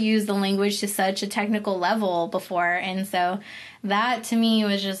had to use the language to such a technical level before. And so that, to me,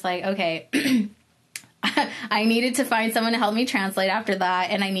 was just like, okay... I needed to find someone to help me translate after that,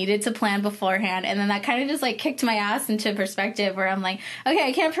 and I needed to plan beforehand, and then that kind of just, like, kicked my ass into perspective where I'm like, okay,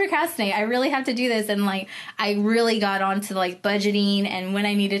 I can't procrastinate, I really have to do this, and, like, I really got onto, like, budgeting and when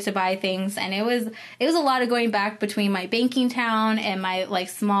I needed to buy things, and it was a lot of going back between my banking town and my, like,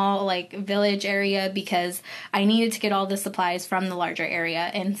 small, like, village area, because I needed to get all the supplies from the larger area,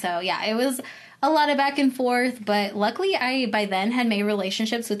 and so, yeah, it was a lot of back and forth, but luckily I, by then, had made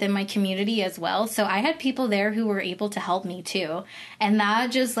relationships within my community as well, so I had people there who were able to help me too, and that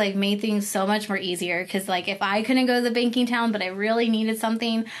just, like, made things so much more easier, because, like, if I couldn't go to the banking town, but I really needed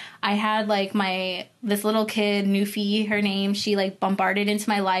something, I had, like, this little kid, Nufi, her name, she, like, bombarded into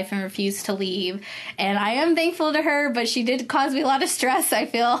my life and refused to leave, and I am thankful to her, but she did cause me a lot of stress, I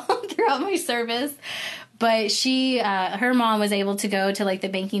feel, throughout my service. But her mom was able to go to, like, the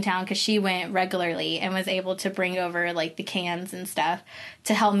banking town because she went regularly and was able to bring over, like, the cans and stuff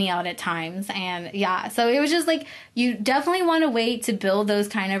to help me out at times. And, yeah, so it was just, like, you definitely want to wait to build those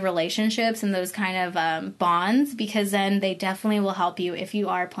kind of relationships and those kind of bonds, because then they definitely will help you if you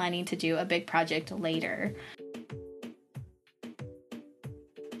are planning to do a big project later.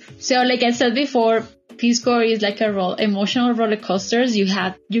 So, like I said before, Peace Corps is like emotional roller coasters. You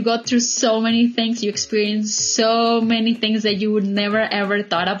go through so many things. You experience so many things that you would never ever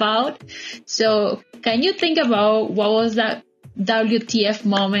thought about. So can you think about what was that WTF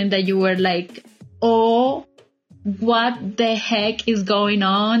moment that you were like, oh, what the heck is going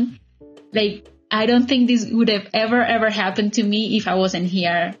on? Like, I don't think this would have ever happened to me if I wasn't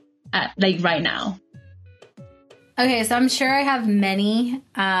here, right now. Okay, so I'm sure I have many,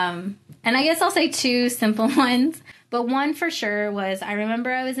 and I guess I'll say two simple ones. But one for sure was, I remember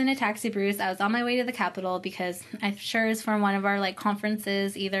I was in a taxi, Bruce. I was on my way to the Capitol because I'm sure it's from one of our like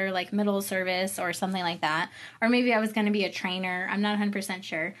conferences, either like middle service or something like that. Or maybe I was going to be a trainer. I'm not 100%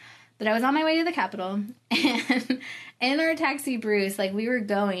 sure. But I was on my way to the Capitol, and in our taxi, Bruce, like we were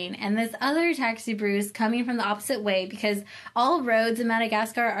going, and this other taxi, Bruce, coming from the opposite way, because all roads in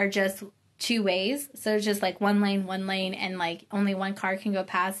Madagascar are just 2 ways. So it's just like one lane, and like only one car can go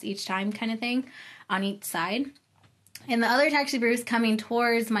past each time kind of thing on each side. And the other taxi, Bruce, coming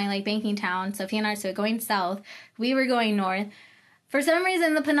towards my like banking town, Sophia and I, so going south, we were going north. For some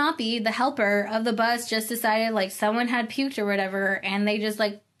reason, the Panapi, the helper of the bus, just decided like someone had puked or whatever, and they just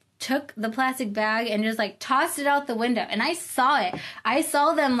like took the plastic bag and just like tossed it out the window. And I saw it. I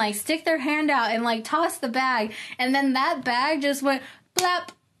saw them like stick their hand out and like toss the bag. And then that bag just went blap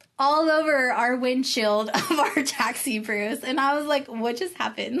all over our windshield of our taxi, Bruce. And I was like, what just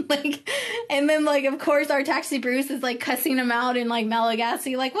happened? Like, and then like, of course, our taxi, Bruce, is like cussing him out in like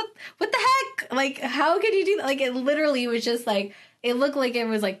Malagasy. Like, what the heck? Like, how could you do that? Like, it literally was just like, it looked like it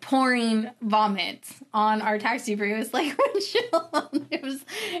was like pouring vomit on our taxi, Bruce, like windshield. It was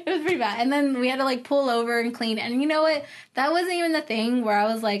pretty bad. And then we had to like pull over and clean. And you know what? That wasn't even the thing where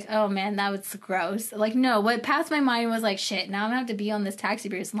I was like, oh man, that was gross. Like, no, what passed my mind was like, shit, now I'm gonna have to be on this taxi,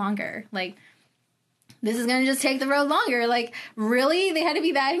 Bruce, longer. Like, this is gonna just take the road longer. Like, really? They had to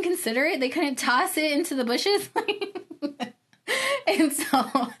be that inconsiderate? They couldn't toss it into the bushes? And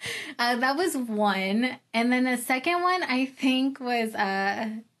so that was one. And then the second one, I think, was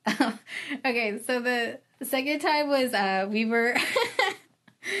okay, so the second time was we were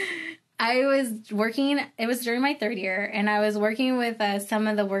I was working, it was during my third year, and I was working with some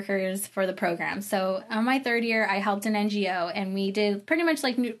of the workers for the program. So on my third year, I helped an NGO, and we did pretty much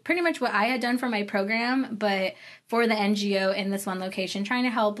what I had done for my program, but for the NGO in this one location, trying to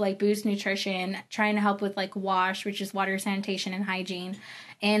help like boost nutrition, trying to help with like WASH, which is water, sanitation, and hygiene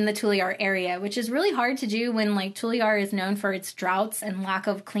in the Tuliar area, which is really hard to do when like Tuliar is known for its droughts and lack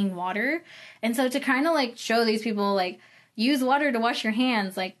of clean water. And so to kind of like show these people like, use water to wash your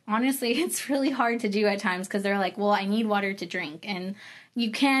hands, like honestly, it's really hard to do at times because they're like, well, I need water to drink. And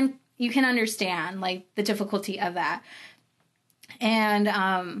you can understand like the difficulty of that.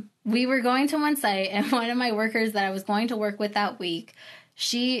 And we were going to one site, and one of my workers that I was going to work with that week,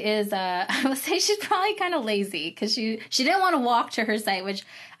 she is, I would say she's probably kind of lazy because she didn't want to walk to her site, which,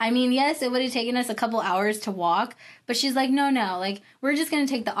 I mean, yes, it would have taken us a couple hours to walk, but she's like, no, like, we're just going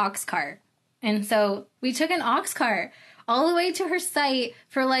to take the ox cart. And so we took an ox cart all the way to her site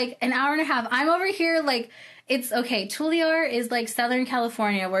for like an hour and a half. I'm over here like, it's okay. Tuliar is like Southern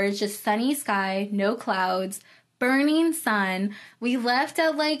California where it's just sunny sky, no clouds, burning sun. We left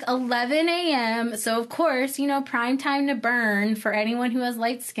at like 11 a.m. So of course, you know, prime time to burn for anyone who has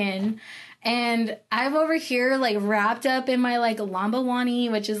light skin. And I'm over here like wrapped up in my like lambawani,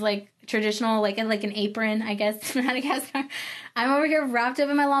 which is like traditional, like an apron, I guess, Madagascar. I'm over here wrapped up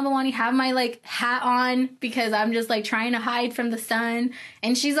in my lambawani, have my like hat on because I'm just like trying to hide from the sun.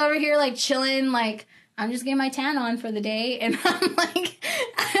 And she's over here like chilling, like I'm just getting my tan on for the day. And I'm like,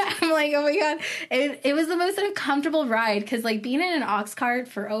 oh my God. It was the most uncomfortable ride because like being in an ox cart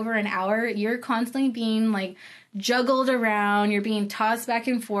for over an hour, you're constantly being like juggled around. You're being tossed back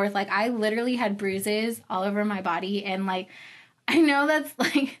and forth. Like I literally had bruises all over my body. And like, I know that's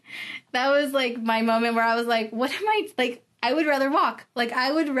like, that was like my moment where I was like, what am I like? I would rather walk. Like,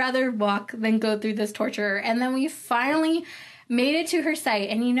 I would rather walk than go through this torture. And then we finally made it to her site.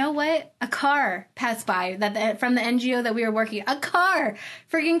 And you know what? A car passed by from the NGO that we were working. A car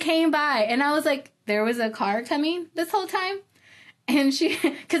freaking came by. And I was like, there was a car coming this whole time? And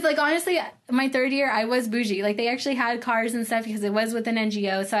because like, honestly, my third year, I was bougie. Like, they actually had cars and stuff because it was with an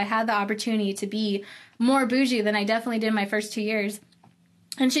NGO. So I had the opportunity to be more bougie than I definitely did my first 2 years.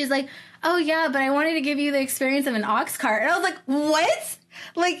 And she's like, oh yeah, but I wanted to give you the experience of an ox cart. And I was like, what?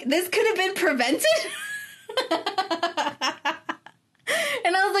 Like, this could have been prevented?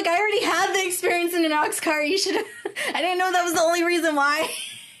 And I was like, I already had the experience in an ox cart. You should have, I didn't know that was the only reason why.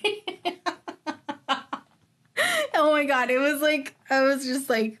 Oh my God. It was like, I was just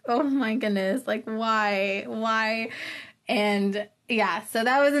like, oh my goodness. Like, why? And yeah, so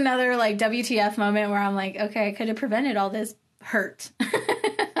that was another like WTF moment where I'm like, okay, I could have prevented all this hurt.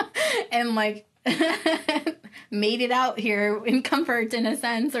 And like made it out here in comfort in a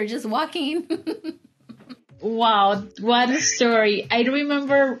sense, or just walking. Wow, what a story. I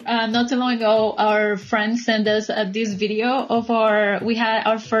remember not too long ago, our friend sent us this video of we had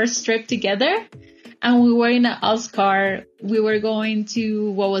our first trip together, and we were in an Oscar. We were going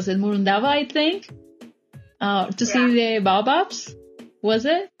to, what was it, Murundava, I think, to see the baobabs. Was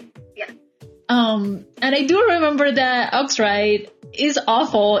it? Yeah. And I do remember that ox ride is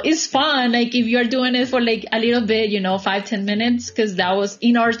awful. It's fun. Like if you're doing it for like a little bit, 5-10 minutes, because that was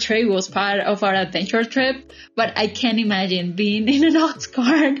in our trip, was part of our adventure trip. But I can't imagine being in an ox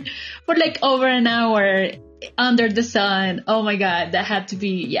cart for like over an hour under the sun. Oh my God, that had to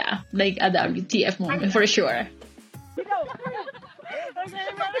be, like a WTF moment for sure.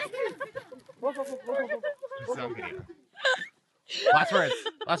 Last words.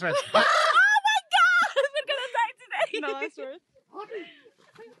 Oh my God! We're gonna die today. No last words.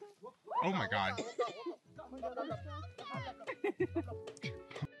 Oh my God.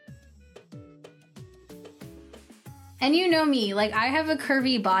 And you know me, like I have a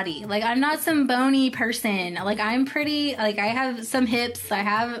curvy body. Like I'm not some bony person. Like I'm pretty, like I have some hips, I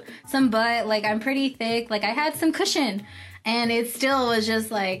have some butt, like I'm pretty thick, like I had some cushion. And it still was just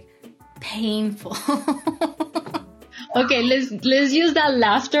like painful. Okay, let's use that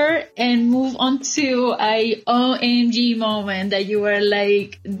laughter and move on to a OMG moment that you were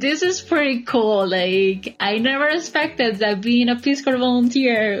like, this is pretty cool. Like, I never expected that being a Peace Corps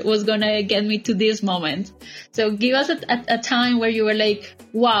volunteer was gonna get me to this moment. So give us a time where you were like,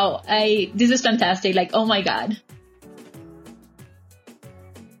 wow, this is fantastic. Like, oh my God.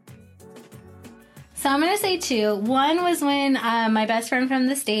 So I'm going to say two. One was when my best friend from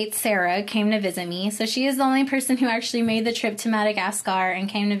the States, Sarah, came to visit me. So she is the only person who actually made the trip to Madagascar and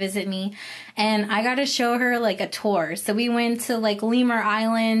came to visit me. And I got to show her like a tour. So we went to like Lemur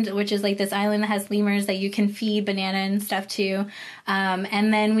Island, which is like this island that has lemurs that you can feed banana and stuff to.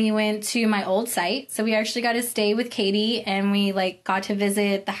 And then we went to my old site. So we actually got to stay with Katie and we like got to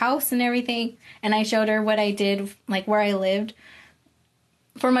visit the house and everything. And I showed her what I did, like where I lived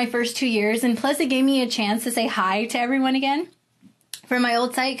for my first 2 years, and plus it gave me a chance to say hi to everyone again for my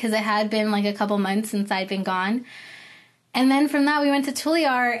old site because it had been like a couple months since I'd been gone. And then from that we went to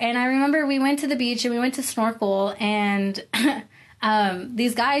Tuliar, and I remember we went to the beach and we went to snorkel, and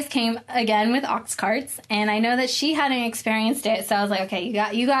these guys came again with ox carts, and I know that she hadn't experienced it, so I was like,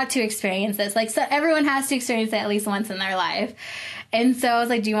 okay, you got to experience this. Like, so everyone has to experience it at least once in their life. And so I was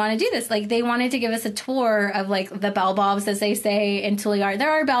like, do you want to do this? Like, they wanted to give us a tour of, like, the bell bobs, as they say in Tuliar.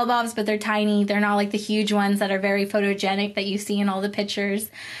 There are bell bobs, but they're tiny. They're not, like, the huge ones that are very photogenic that you see in all the pictures.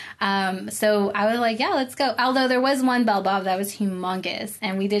 So I was like, yeah, let's go. Although there was one bell bob that was humongous,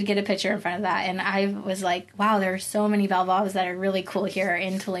 and we did get a picture in front of that. And I was like, wow, there are so many bell bobs that are really cool here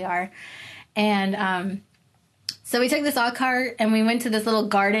in Tuliar. And so we took this ox cart and we went to this little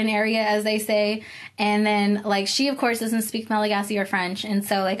garden area, as they say. And then, like, she, of course, doesn't speak Malagasy or French. And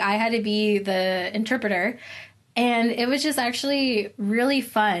so, like, I had to be the interpreter. And it was just actually really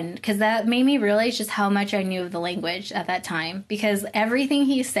fun because that made me realize just how much I knew of the language at that time. Because everything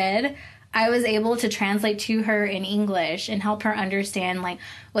he said, I was able to translate to her in English and help her understand, like,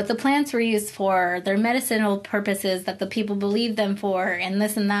 what the plants were used for, their medicinal purposes that the people believed them for, and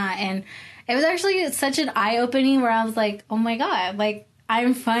this and that. And it was actually such an eye-opening where I was like, oh my God, like,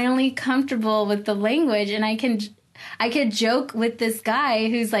 I'm finally comfortable with the language, and I could joke with this guy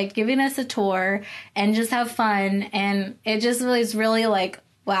who's like giving us a tour and just have fun. And it just was really like,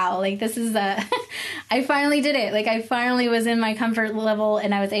 wow, like this is I finally did it. Like I finally was in my comfort level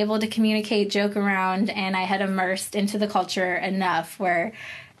and I was able to communicate, joke around, and I had immersed into the culture enough where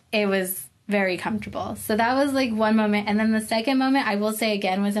it was very comfortable. So that was like one moment. And then the second moment, I will say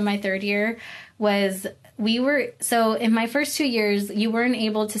again, was in my third year, was so in my first 2 years, you weren't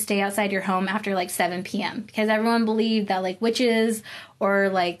able to stay outside your home after like 7 p.m. because everyone believed that like witches or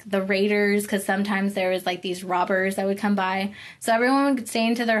like the raiders, because sometimes there was like these robbers that would come by. So everyone would stay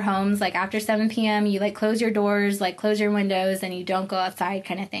into their homes like after 7 p.m. You like close your doors, like close your windows, and you don't go outside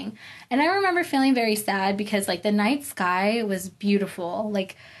kind of thing. And I remember feeling very sad because like the night sky was beautiful.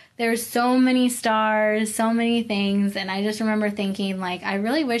 Like there's so many stars, so many things. And I just remember thinking like, I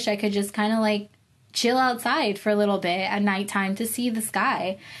really wish I could just kind of like chill outside for a little bit at nighttime to see the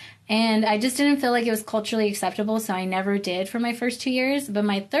sky. And I just didn't feel like it was culturally acceptable, so I never did for my first 2 years. But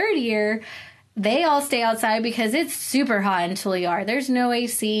my third year, they all stay outside because it's super hot in Tuliar. There's no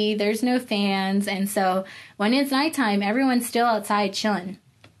AC, there's no fans, and so when it's nighttime, everyone's still outside chilling.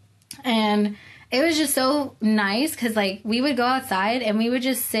 And it was just so nice because, like, we would go outside and we would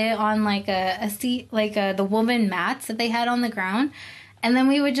just sit on, like, a seat, like the woven mats that they had on the ground. And then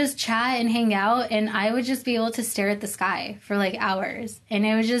we would just chat and hang out, and I would just be able to stare at the sky for, like, hours. And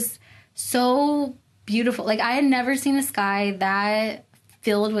it was just so beautiful. Like, I had never seen a sky that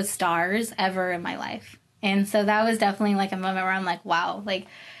filled with stars ever in my life. And so that was definitely, like, a moment where I'm like, wow, like,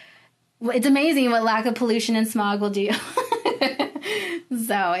 it's amazing what lack of pollution and smog will do.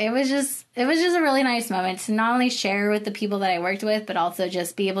 So it was just a really nice moment to not only share with the people that I worked with, but also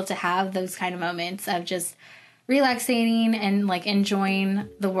just be able to have those kind of moments of just relaxing and like enjoying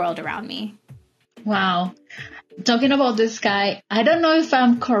the world around me. Wow. Talking about the sky, I don't know if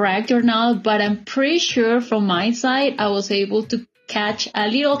I'm correct or not, but I'm pretty sure from my side, I was able to catch a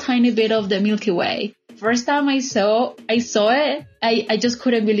little tiny bit of the Milky Way. First time I saw it, I just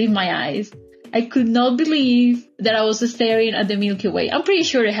couldn't believe my eyes. I could not believe that I was staring at the Milky Way. I'm pretty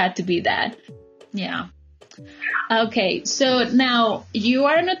sure it had to be that. Yeah. Okay, so now you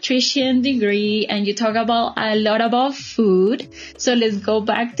are a nutrition degree and you talk about a lot about food. So let's go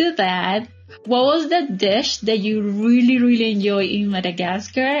back to that. What was the dish that you really, really enjoy in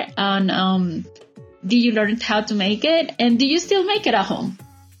Madagascar? And did you learn how to make it? And do you still make it at home?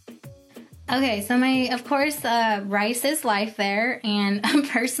 Okay, so of course, rice is life there. And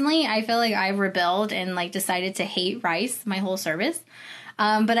personally, I feel like I rebelled and like decided to hate rice my whole service.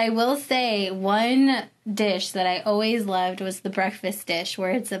 But I will say one dish that I always loved was the breakfast dish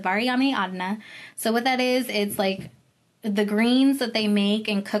where it's a bariami adna. So what that is, it's like the greens that they make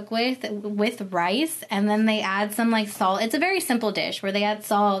and cook with rice, and then they add some like salt. It's a very simple dish where they add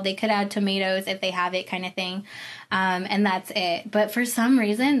salt. They could add tomatoes if they have it, kind of thing. And that's it. But for some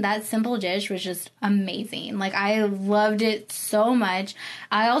reason, that simple dish was just amazing. Like, I loved it so much.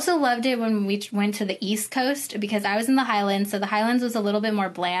 I also loved it when we went to the East Coast because I was in the Highlands. So the Highlands was a little bit more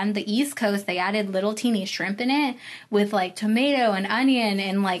bland. The East Coast, they added little teeny shrimp in it with like tomato and onion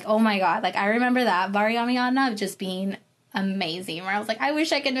and like, oh my God. Like, I remember that bariami adna just being amazing, where I was like, I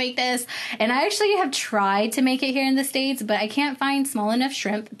wish I could make this. And I actually have tried to make it here in the States, but I can't find small enough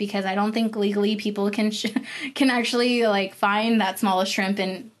shrimp because I don't think legally people can actually like find that small of shrimp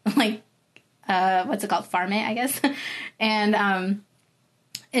and like what's it called, farm it, I guess. And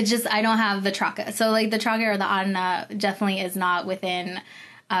it's just, I don't have the traka. So like the traka or the adna definitely is not within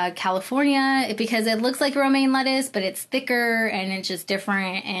California because it looks like romaine lettuce, but it's thicker and it's just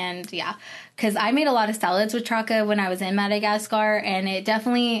different. And yeah, because I made a lot of salads with traka when I was in Madagascar, and it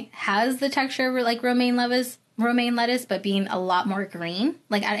definitely has the texture of like romaine lettuce, but being a lot more green,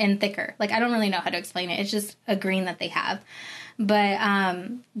 like, and thicker. Like, I don't really know how to explain it. It's just a green that they have. But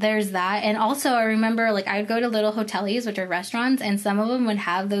there's that. And also I remember like I'd go to little hoteliers, which are restaurants, and some of them would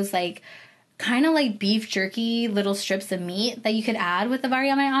have those like kind of like beef jerky little strips of meat that you could add with the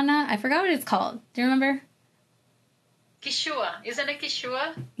bariami adna. I forgot what it's called. Do you remember? Kishua. Isn't it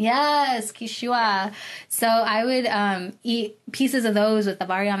kishua? Yes, kishua. So I would eat pieces of those with the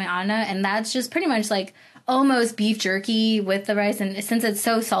bariami adna, and that's just pretty much like almost beef jerky with the rice. And since it's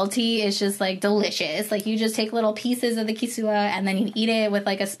so salty, it's just like delicious. Like, you just take little pieces of the kishua and then you eat it with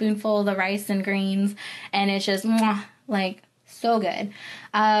like a spoonful of the rice and greens, and it's just like so good.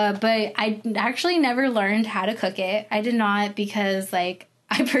 But I actually never learned how to cook it. I did not, because like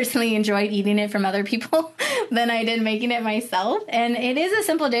I personally enjoyed eating it from other people than I did making it myself. And it is a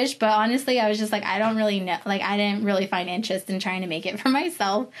simple dish, but honestly, I was just like, I don't really know. Like, I didn't really find interest in trying to make it for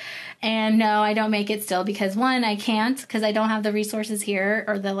myself. And no, I don't make it still because, one, I can't because I don't have the resources here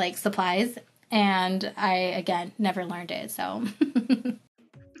or the like supplies. And I, again, never learned it. So.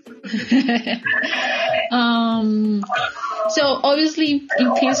 So obviously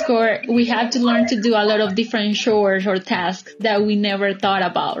in Peace Corps, we have to learn to do a lot of different chores or tasks that we never thought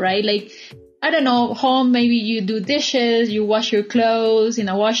about, right? Like, I don't know, home, maybe you do dishes, you wash your clothes in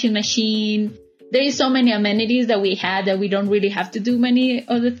a washing machine. There is so many amenities that we had that we don't really have to do many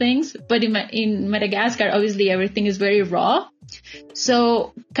other things. But in Madagascar, obviously everything is very raw.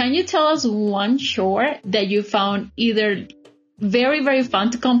 So can you tell us one chore that you found either very, very fun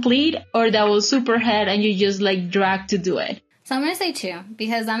to complete, or that was super hard and you just like dragged to do it? So I'm going to say two,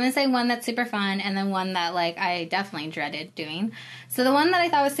 because I'm going to say one that's super fun and then one that like I definitely dreaded doing. So the one that I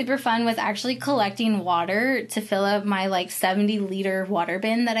thought was super fun was actually collecting water to fill up my like 70-liter water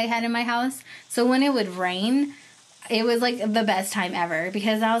bin that I had in my house. So when it would rain, it was like the best time ever,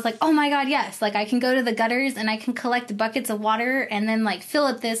 because I was like, oh my God, yes. Like, I can go to the gutters and I can collect buckets of water and then like fill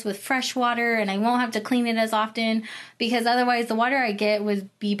up this with fresh water, and I won't have to clean it as often, because otherwise the water I get would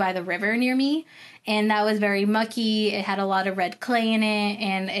be by the river near me. And that was very mucky. It had a lot of red clay in it,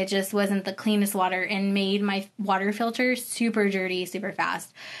 and it just wasn't the cleanest water and made my water filter super dirty, super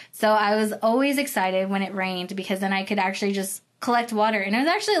fast. So I was always excited when it rained, because then I could actually just collect water. And it was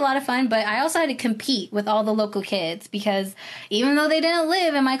actually a lot of fun, but I also had to compete with all the local kids, because even though they didn't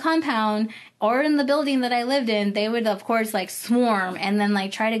live in my compound or in the building that I lived in, they would of course like swarm and then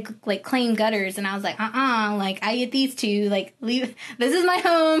like try to like claim gutters. And I was like, like, I get these two, like, leave, this is my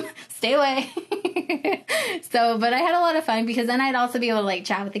home, stay away. So, but I had a lot of fun because then I'd also be able to like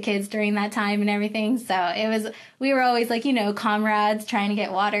chat with the kids during that time and everything. So we were always like, comrades trying to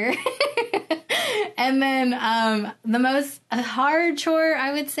get water. And then the most hard chore,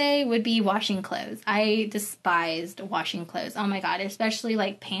 I would say, would be washing clothes. I despised washing clothes. Oh my God, especially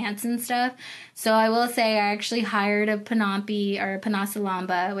like pants and stuff. So I will say I actually hired a Panampi or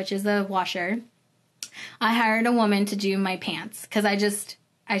Panasalamba, which is a washer. I hired a woman to do my pants because I just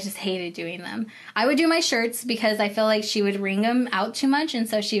hated doing them. I would do my shirts because I feel like she would wring them out too much, and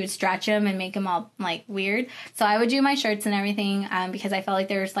so she would stretch them and make them all like weird. So I would do my shirts and everything because I felt like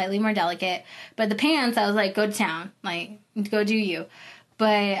they were slightly more delicate. But the pants, I was like, go to town, like go do you.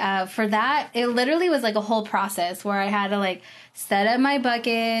 But for that, it literally was like a whole process where I had to like set up my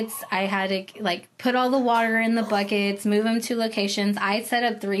buckets. I had to like put all the water in the buckets, move them to locations. I'd set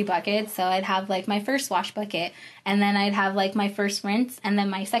up 3 buckets. So I'd have like my first wash bucket, and then I'd have like my first rinse, and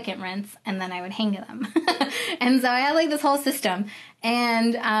then my second rinse, and then I would hang them. And so I had like this whole system.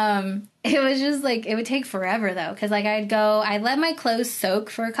 And it was just like, it would take forever though. Cause like I'd let my clothes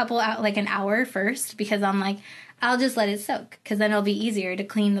soak for like an hour first, because I'm like, I'll just let it soak because then it'll be easier to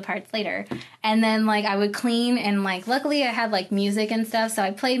clean the parts later. And then like I would clean, and like luckily I had like music and stuff, so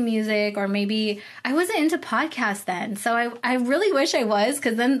I played music, or maybe I wasn't into podcasts then. So I really wish I was,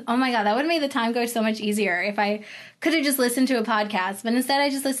 because then, oh my God, that would have made the time go so much easier if I could have just listened to a podcast. But instead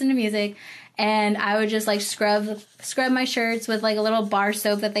I just listened to music, and I would just like scrub my shirts with like a little bar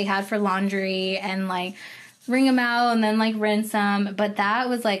soap that they had for laundry, and like wring them out and then like rinse them. But that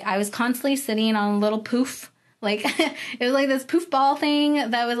was like, I was constantly sitting on a little poof. Like, it was like this poof ball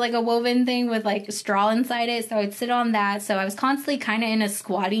thing that was like a woven thing with like straw inside it. So I'd sit on that. So I was constantly kind of in a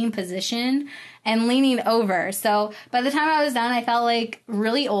squatting position and leaning over. So by the time I was done, I felt like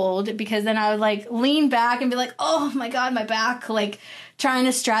really old, because then I would like lean back and be like, oh my God, my back, like trying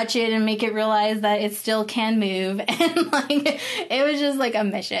to stretch it and make it realize that it still can move. And like, it was just like a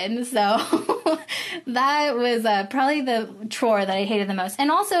mission. So that was probably the chore that I hated the most. And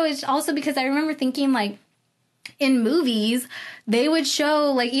also, it's also because I remember thinking like, in movies, they would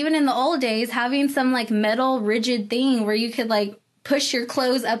show, like, even in the old days, having some, like, metal rigid thing where you could, like, push your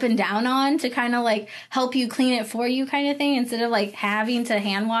clothes up and down on to kind of, like, help you clean it for you kind of thing, instead of, like, having to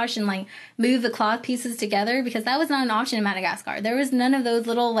hand wash and, like, move the cloth pieces together, because that was not an option in Madagascar. There was none of those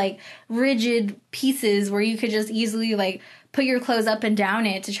little, like, rigid pieces where you could just easily, like, put your clothes up and down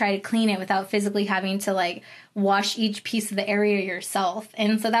it to try to clean it without physically having to, like, wash each piece of the area yourself.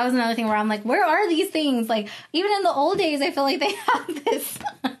 And so that was another thing where I'm like, where are these things? Like, even in the old days, I feel like they have this,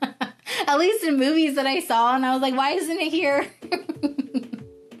 at least in movies that I saw, and I was like, why isn't it here?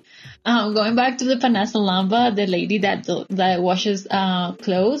 Going back to the Panasalamba, the lady that washes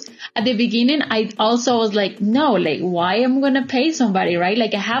clothes, at the beginning, I also was like, no, like, why am I going to pay somebody, right?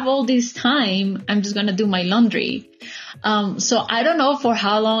 Like, I have all this time, I'm just going to do my laundry. So I don't know for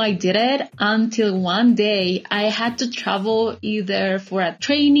how long I did it, until one day I had to travel either for a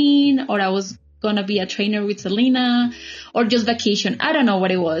training, or I was going to be a trainer with Selena, or just vacation. I don't know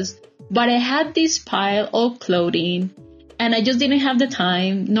what it was, but I had this pile of clothing, and I just didn't have the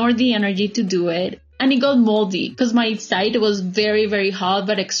time nor the energy to do it. And it got moldy because my site was very, very hot,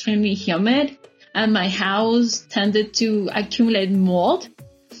 but extremely humid, and my house tended to accumulate mold.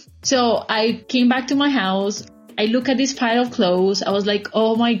 So I came back to my house. I look at this pile of clothes. I was like,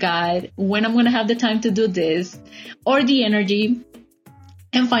 oh my God, when I'm going to have the time to do this, or the energy,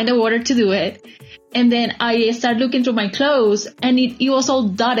 and find the water to do it. And then I started looking through my clothes, and it was all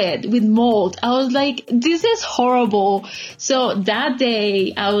dotted with mold. I was like, this is horrible. So that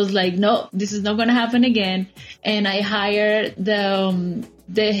day I was like, no, this is not going to happen again. And I hired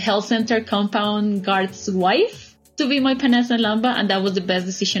the health center compound guard's wife to be my Panasalamba, and that was the best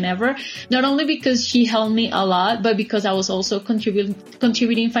decision ever. Not only because she helped me a lot, but because I was also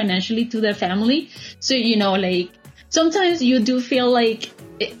contributing financially to the family. So, like, sometimes you do feel like,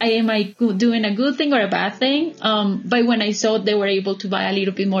 am I doing a good thing or a bad thing? But when I saw they were able to buy a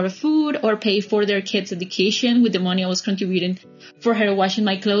little bit more food or pay for their kids' education with the money I was contributing for her washing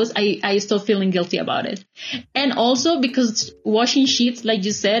my clothes, I stopped feeling guilty about it. And also because washing sheets, like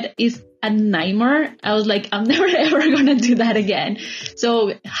you said, is a nightmare. I was like, I'm never ever going to do that again.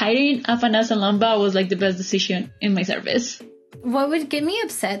 So hiring a Panasalamba was like the best decision in my service. What would get me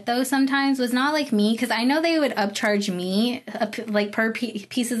upset, though, sometimes was not like me, because I know they would upcharge me like per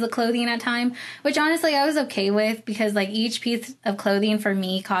pieces of clothing at a time, which honestly I was okay with, because like each piece of clothing for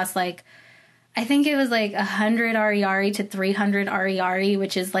me cost like, I think it was like 100 ariary to 300 ariary,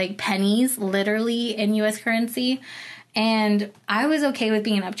 which is like pennies literally in US currency. And I was okay with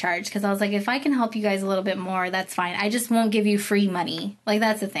being upcharged because I was like, if I can help you guys a little bit more, that's fine. I just won't give you free money. Like,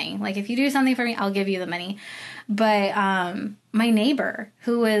 that's the thing. Like, if you do something for me, I'll give you the money. But my neighbor,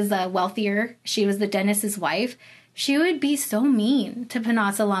 who was wealthier, she was the dentist's wife, she would be so mean to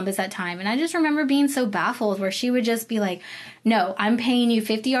Panasa Lambas at time. And I just remember being so baffled where she would just be like, no, I'm paying you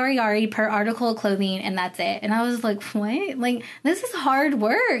 50 ari per article of clothing and that's it. And I was like, what? Like, this is hard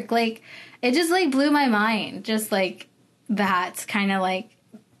work. Like, it just like blew my mind. Just like that kind of like,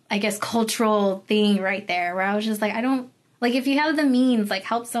 I guess, cultural thing right there where I was just like, I don't, like, if you have the means, like,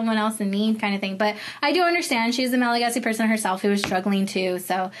 help someone else in need kind of thing. But I do understand she's a Malagasy person herself who was struggling too.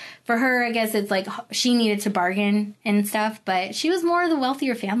 So for her, I guess it's like she needed to bargain and stuff. But she was more of the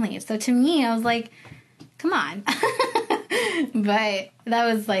wealthier family. So to me, I was like, come on. But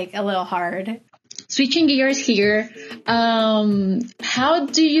that was like a little hard. Switching gears here, how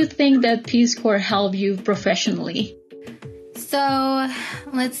do you think that Peace Corps helped you professionally? So,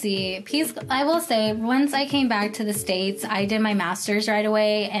 let's see. I will say, once I came back to the States, I did my master's right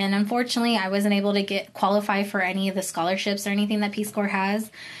away. And unfortunately, I wasn't able to qualify for any of the scholarships or anything that Peace Corps has.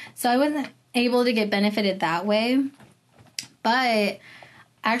 So I wasn't able to get benefited that way. But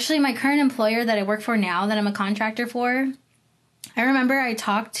actually, my current employer that I work for now, that I'm a contractor for, I remember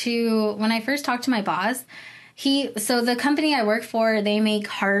when I first talked to my boss, so the company I work for, they make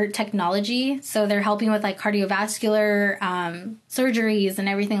heart technology. So they're helping with like cardiovascular surgeries and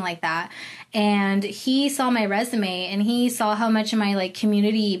everything like that. And he saw my resume and he saw how much of my like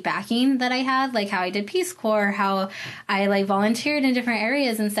community backing that I had, like how I did Peace Corps, how I like volunteered in different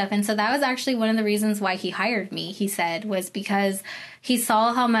areas and stuff. And so that was actually one of the reasons why he hired me, he said, was because he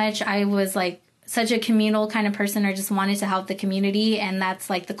saw how much I was like such a communal kind of person, or just wanted to help the community. And that's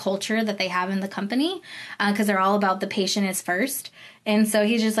like the culture that they have in the company, because they're all about the patient is first. And so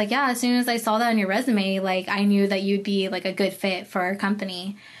he's just like, yeah, as soon as I saw that on your resume, like I knew that you'd be like a good fit for our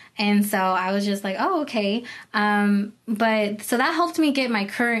company. And so I was just like, oh, okay. But so that helped me get my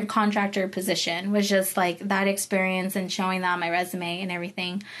current contractor position, was just like that experience and showing that on my resume and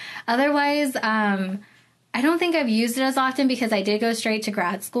everything. Otherwise, I don't think I've used it as often because I did go straight to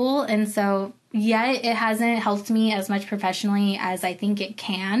grad school. And so yet it hasn't helped me as much professionally as I think it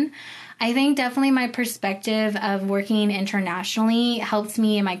can. I think definitely my perspective of working internationally helps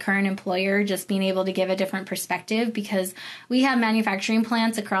me in my current employer, just being able to give a different perspective, because we have manufacturing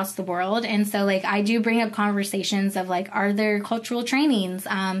plants across the world. And so like I do bring up conversations of like, are there cultural trainings?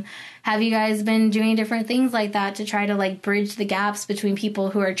 Have you guys been doing different things like that to try to like bridge the gaps between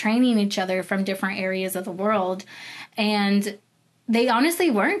people who are training each other from different areas of the world? And they honestly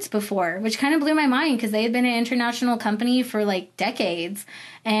weren't before, which kind of blew my mind because they had been an international company for like decades.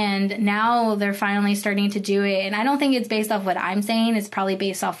 And now they're finally starting to do it. And I don't think it's based off what I'm saying. It's probably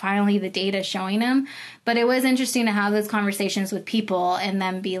based off finally the data showing them. But it was interesting to have those conversations with people and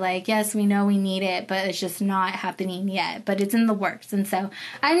then be like, yes, we know we need it, but it's just not happening yet. But it's in the works. And so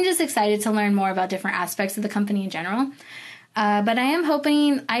I'm just excited to learn more about different aspects of the company in general. But I am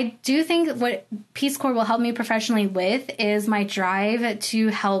hoping, I do think what Peace Corps will help me professionally with is my drive to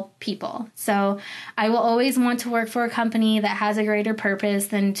help people. So I will always want to work for a company that has a greater purpose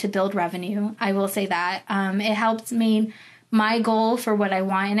than to build revenue. I will say that. It helps me, my goal for what I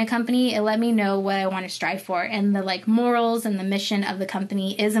want in a company, it let me know what I want to strive for. And the like morals and the mission of the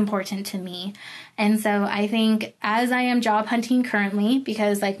company is important to me. And so I think as I am job hunting currently,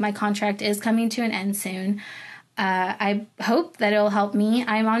 because like my contract is coming to an end soon, I hope that it'll help me.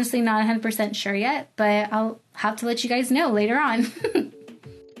 I'm honestly not 100% sure yet, but I'll have to let you guys know later on.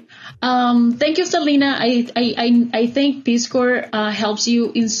 Thank you, Selena. I think Peace Corps helps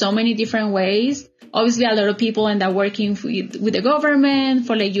you in so many different ways. Obviously, a lot of people end up working with the government,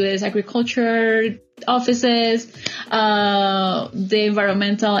 for like U.S. agriculture offices, the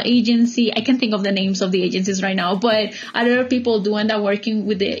environmental agency. I can't think of the names of the agencies right now, but a lot of people do end up working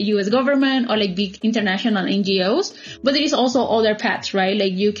with the U.S. government or like big international NGOs. But there is also other paths, right?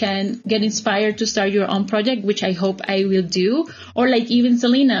 Like you can get inspired to start your own project, which I hope I will do. Or like even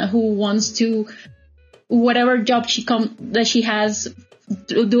Selena, who wants to, whatever job that she has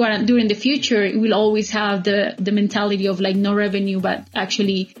during the future, will always have the mentality of like no revenue, but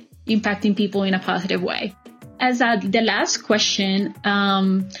actually impacting people in a positive way. As the last question,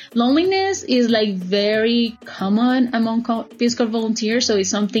 loneliness is like very common among Peace Corps volunteers. So it's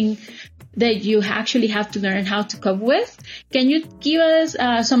something that you actually have to learn how to cope with. Can you give us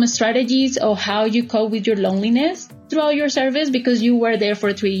some strategies of how you cope with your loneliness throughout your service? Because you were there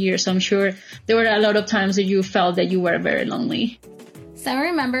for 3 years. So I'm sure there were a lot of times that you felt that you were very lonely. So I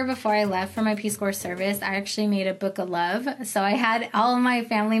remember before I left for my Peace Corps service, I actually made a book of love. So I had all of my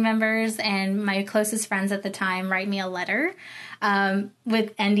family members and my closest friends at the time write me a letter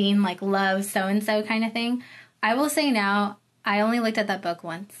with ending like love so-and-so kind of thing. I will say now, I only looked at that book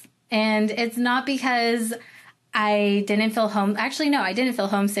once. And it's not because I didn't feel Actually, no, I didn't feel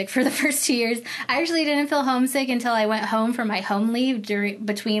homesick for the first 2 years. I actually didn't feel homesick until I went home for my home leave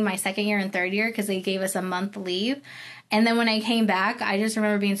between my second year and third year because they gave us a month leave. And then when I came back, I just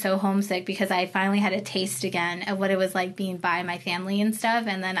remember being so homesick because I finally had a taste again of what it was like being by my family and stuff.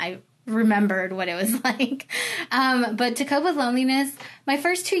 And then I remembered what it was like. But to cope with loneliness, my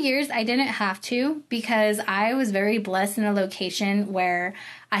first 2 years, I didn't have to because I was very blessed in a location where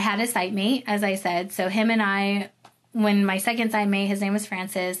I had a site mate, as I said. So him and I, when my second site mate, his name was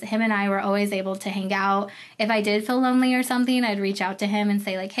Francis, him and I were always able to hang out. If I did feel lonely or something, I'd reach out to him and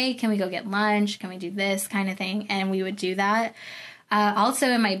say like, hey, can we go get lunch? Can we do this kind of thing? And we would do that. Also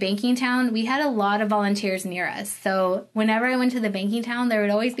in my banking town, we had a lot of volunteers near us. So whenever I went to the banking town, there would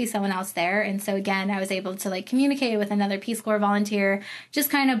always be someone else there. And so again, I was able to like communicate with another Peace Corps volunteer, just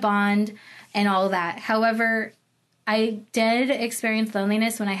kind of bond and all that. However, I did experience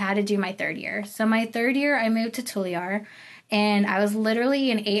loneliness when I had to do my third year. So my third year, I moved to Tulliar, and I was literally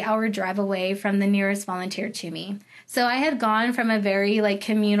an 8-hour drive away from the nearest volunteer to me. So I had gone from a very like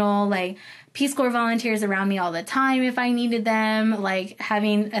communal, like Peace Corps volunteers around me all the time if I needed them, like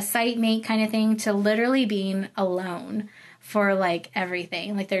having a site mate kind of thing, to literally being alone for like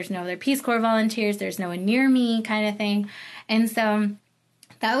everything. Like there's no other Peace Corps volunteers, there's no one near me kind of thing. And so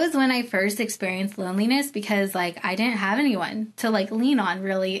that was when I first experienced loneliness because, like, I didn't have anyone to, like, lean on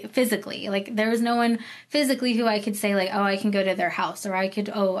really physically. Like, there was no one physically who I could say, like, oh, I can go to their house or I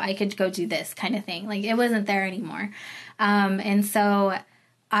could go do this kind of thing. Like, it wasn't there anymore. And so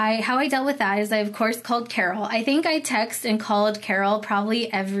how I dealt with that is I, of course, called Carol. I think I text and called Carol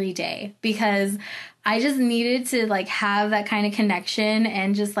probably every day because I just needed to, like, have that kind of connection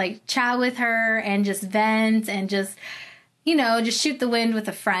and just, like, chat with her and just vent and just, you know, just shoot the wind with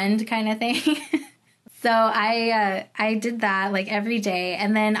a friend kind of thing. So I did that like every day.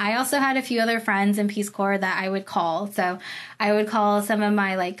 And then I also had a few other friends in Peace Corps that I would call. So I would call some of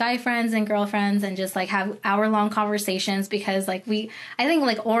my like guy friends and girlfriends and just like have hour-long conversations because like I think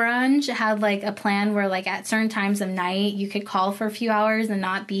like Orange had like a plan where like at certain times of night you could call for a few hours and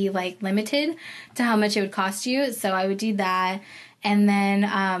not be like limited to how much it would cost you. So I would do that. And then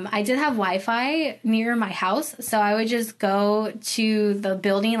I did have Wi-Fi near my house, so I would just go to the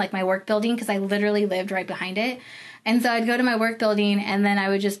building, like my work building, because I literally lived right behind it. And so I'd go to my work building, and then I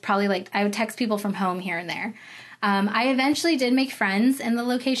would just probably I would text people from home here and there. I eventually did make friends in the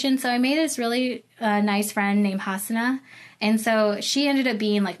location, so I made this really nice friend named Hasana. And so she ended up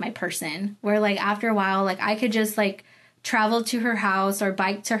being like my person, where like after a while, like I could just like travel to her house or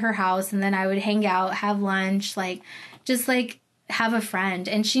bike to her house, and then I would hang out, have lunch, like just like have a friend.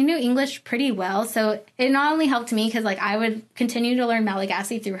 And she knew English pretty well, so it not only helped me because like I would continue to learn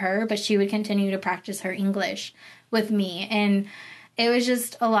Malagasy through her, but she would continue to practice her English with me, and it was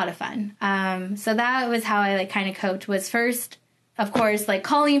just a lot of fun. So that was how I like kind of coped, was first, of course, like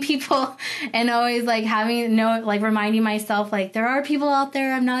calling people and always like reminding myself like there are people out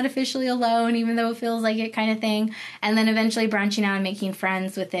there, I'm not officially alone even though it feels like it kind of thing, and then eventually branching out and making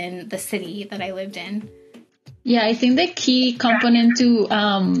friends within the city that I lived in. Yeah, I think the key component to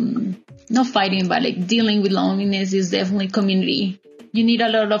not fighting, but like dealing with loneliness is definitely community. You need a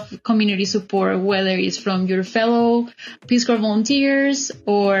lot of community support, whether it's from your fellow Peace Corps volunteers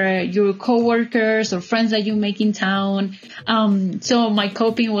or your coworkers or friends that you make in town. So my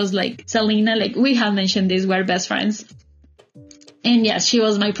coping was like Selena, like we have mentioned this, we're best friends. And yes, she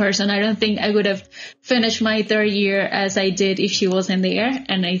was my person. I don't think I would have finished my third year as I did if she wasn't there.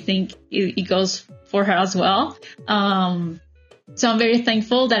 And I think it goes for her as well. So I'm very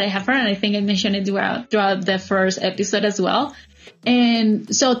thankful that I have her. And I think I mentioned it throughout the first episode as well.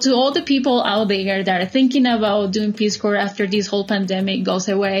 And so to all the people out there that are thinking about doing Peace Corps after this whole pandemic goes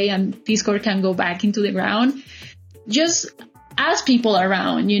away and Peace Corps can go back into the ground, just ask people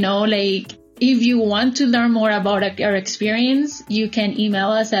around, you know, like, if you want to learn more about our experience, you can email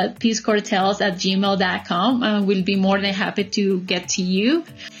us at peacecorpstales@gmail.com, and we'll be more than happy to get to you.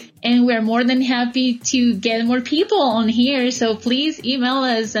 And we're more than happy to get more people on here. So please email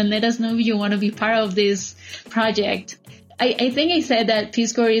us and let us know if you want to be part of this project. I think I said that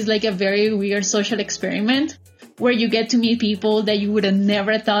Peace Corps is like a very weird social experiment where you get to meet people that you would have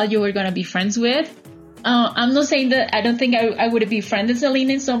never thought you were going to be friends with. I'm not saying that I don't think I would have befriended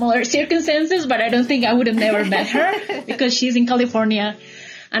Selena in some other circumstances, but I don't think I would have never met her because she's in California.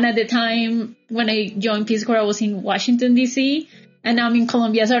 And at the time when I joined Peace Corps, I was in Washington, D.C. and now I'm in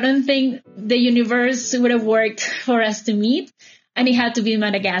Colombia. So I don't think the universe would have worked for us to meet, and it had to be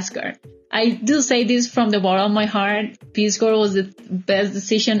Madagascar. I do say this from the bottom of my heart. Peace Corps was the best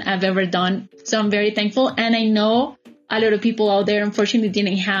decision I've ever done. So I'm very thankful. And I know a lot of people out there, unfortunately,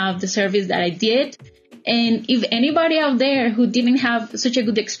 didn't have the service that I did. And if anybody out there who didn't have such a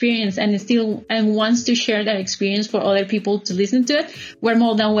good experience and wants to share that experience for other people to listen to it, we're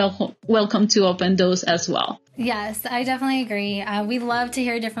more than welcome to open those as well. Yes, I definitely agree. We love to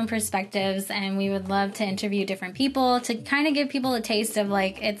hear different perspectives, and we would love to interview different people to kind of give people a taste of,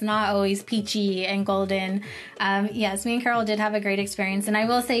 like, it's not always peachy and golden. Yes, me and Carol did have a great experience. And I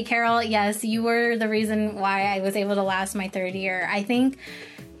will say, Carol, yes, you were the reason why I was able to last my third year. I think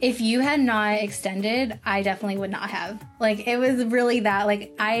if you had not extended, I definitely would not have. Like, it was really that,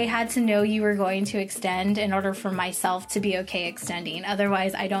 like, I had to know you were going to extend in order for myself to be okay extending.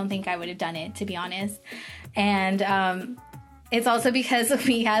 Otherwise, I don't think I would have done it, to be honest. And it's also because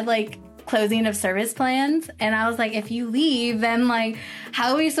we had, like, closing of service plans. And I was like, if you leave, then, like,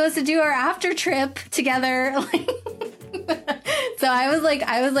 how are we supposed to do our after trip together? So I was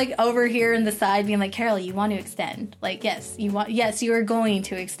like over here in the side being like, Carol, you want to extend? Like, yes, you are going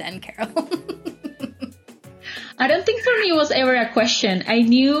to extend, Carol. I don't think for me it was ever a question. I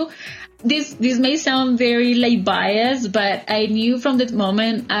knew this may sound very, like, biased, but I knew from the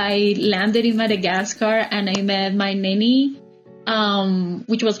moment I landed in Madagascar and I met my nanny,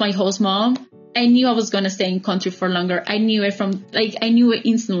 which was my host mom, I knew I was going to stay in country for longer. I knew it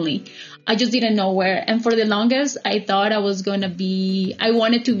instantly. I just didn't know where. And for the longest, I thought I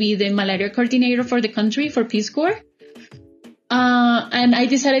wanted to be the malaria coordinator for the country, for Peace Corps. And I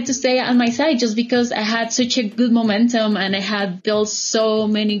decided to stay on my side just because I had such a good momentum and I had built so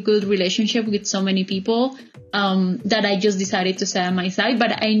many good relationships with so many people, that I just decided to stay on my side.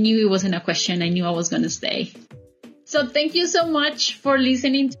 But I knew it wasn't a question. I knew I was going to stay. So thank you so much for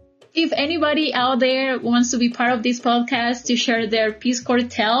listening. If anybody out there wants to be part of this podcast to share their Peace Corps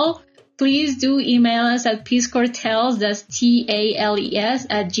tale, please do email us at peacecorps.tales, that's TALES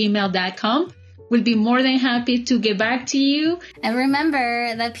 @gmail.com. We'll be more than happy to get back to you. And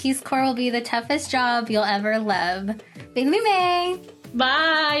remember that Peace Corps will be the toughest job you'll ever love. Belume!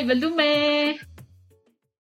 Bye! Belume!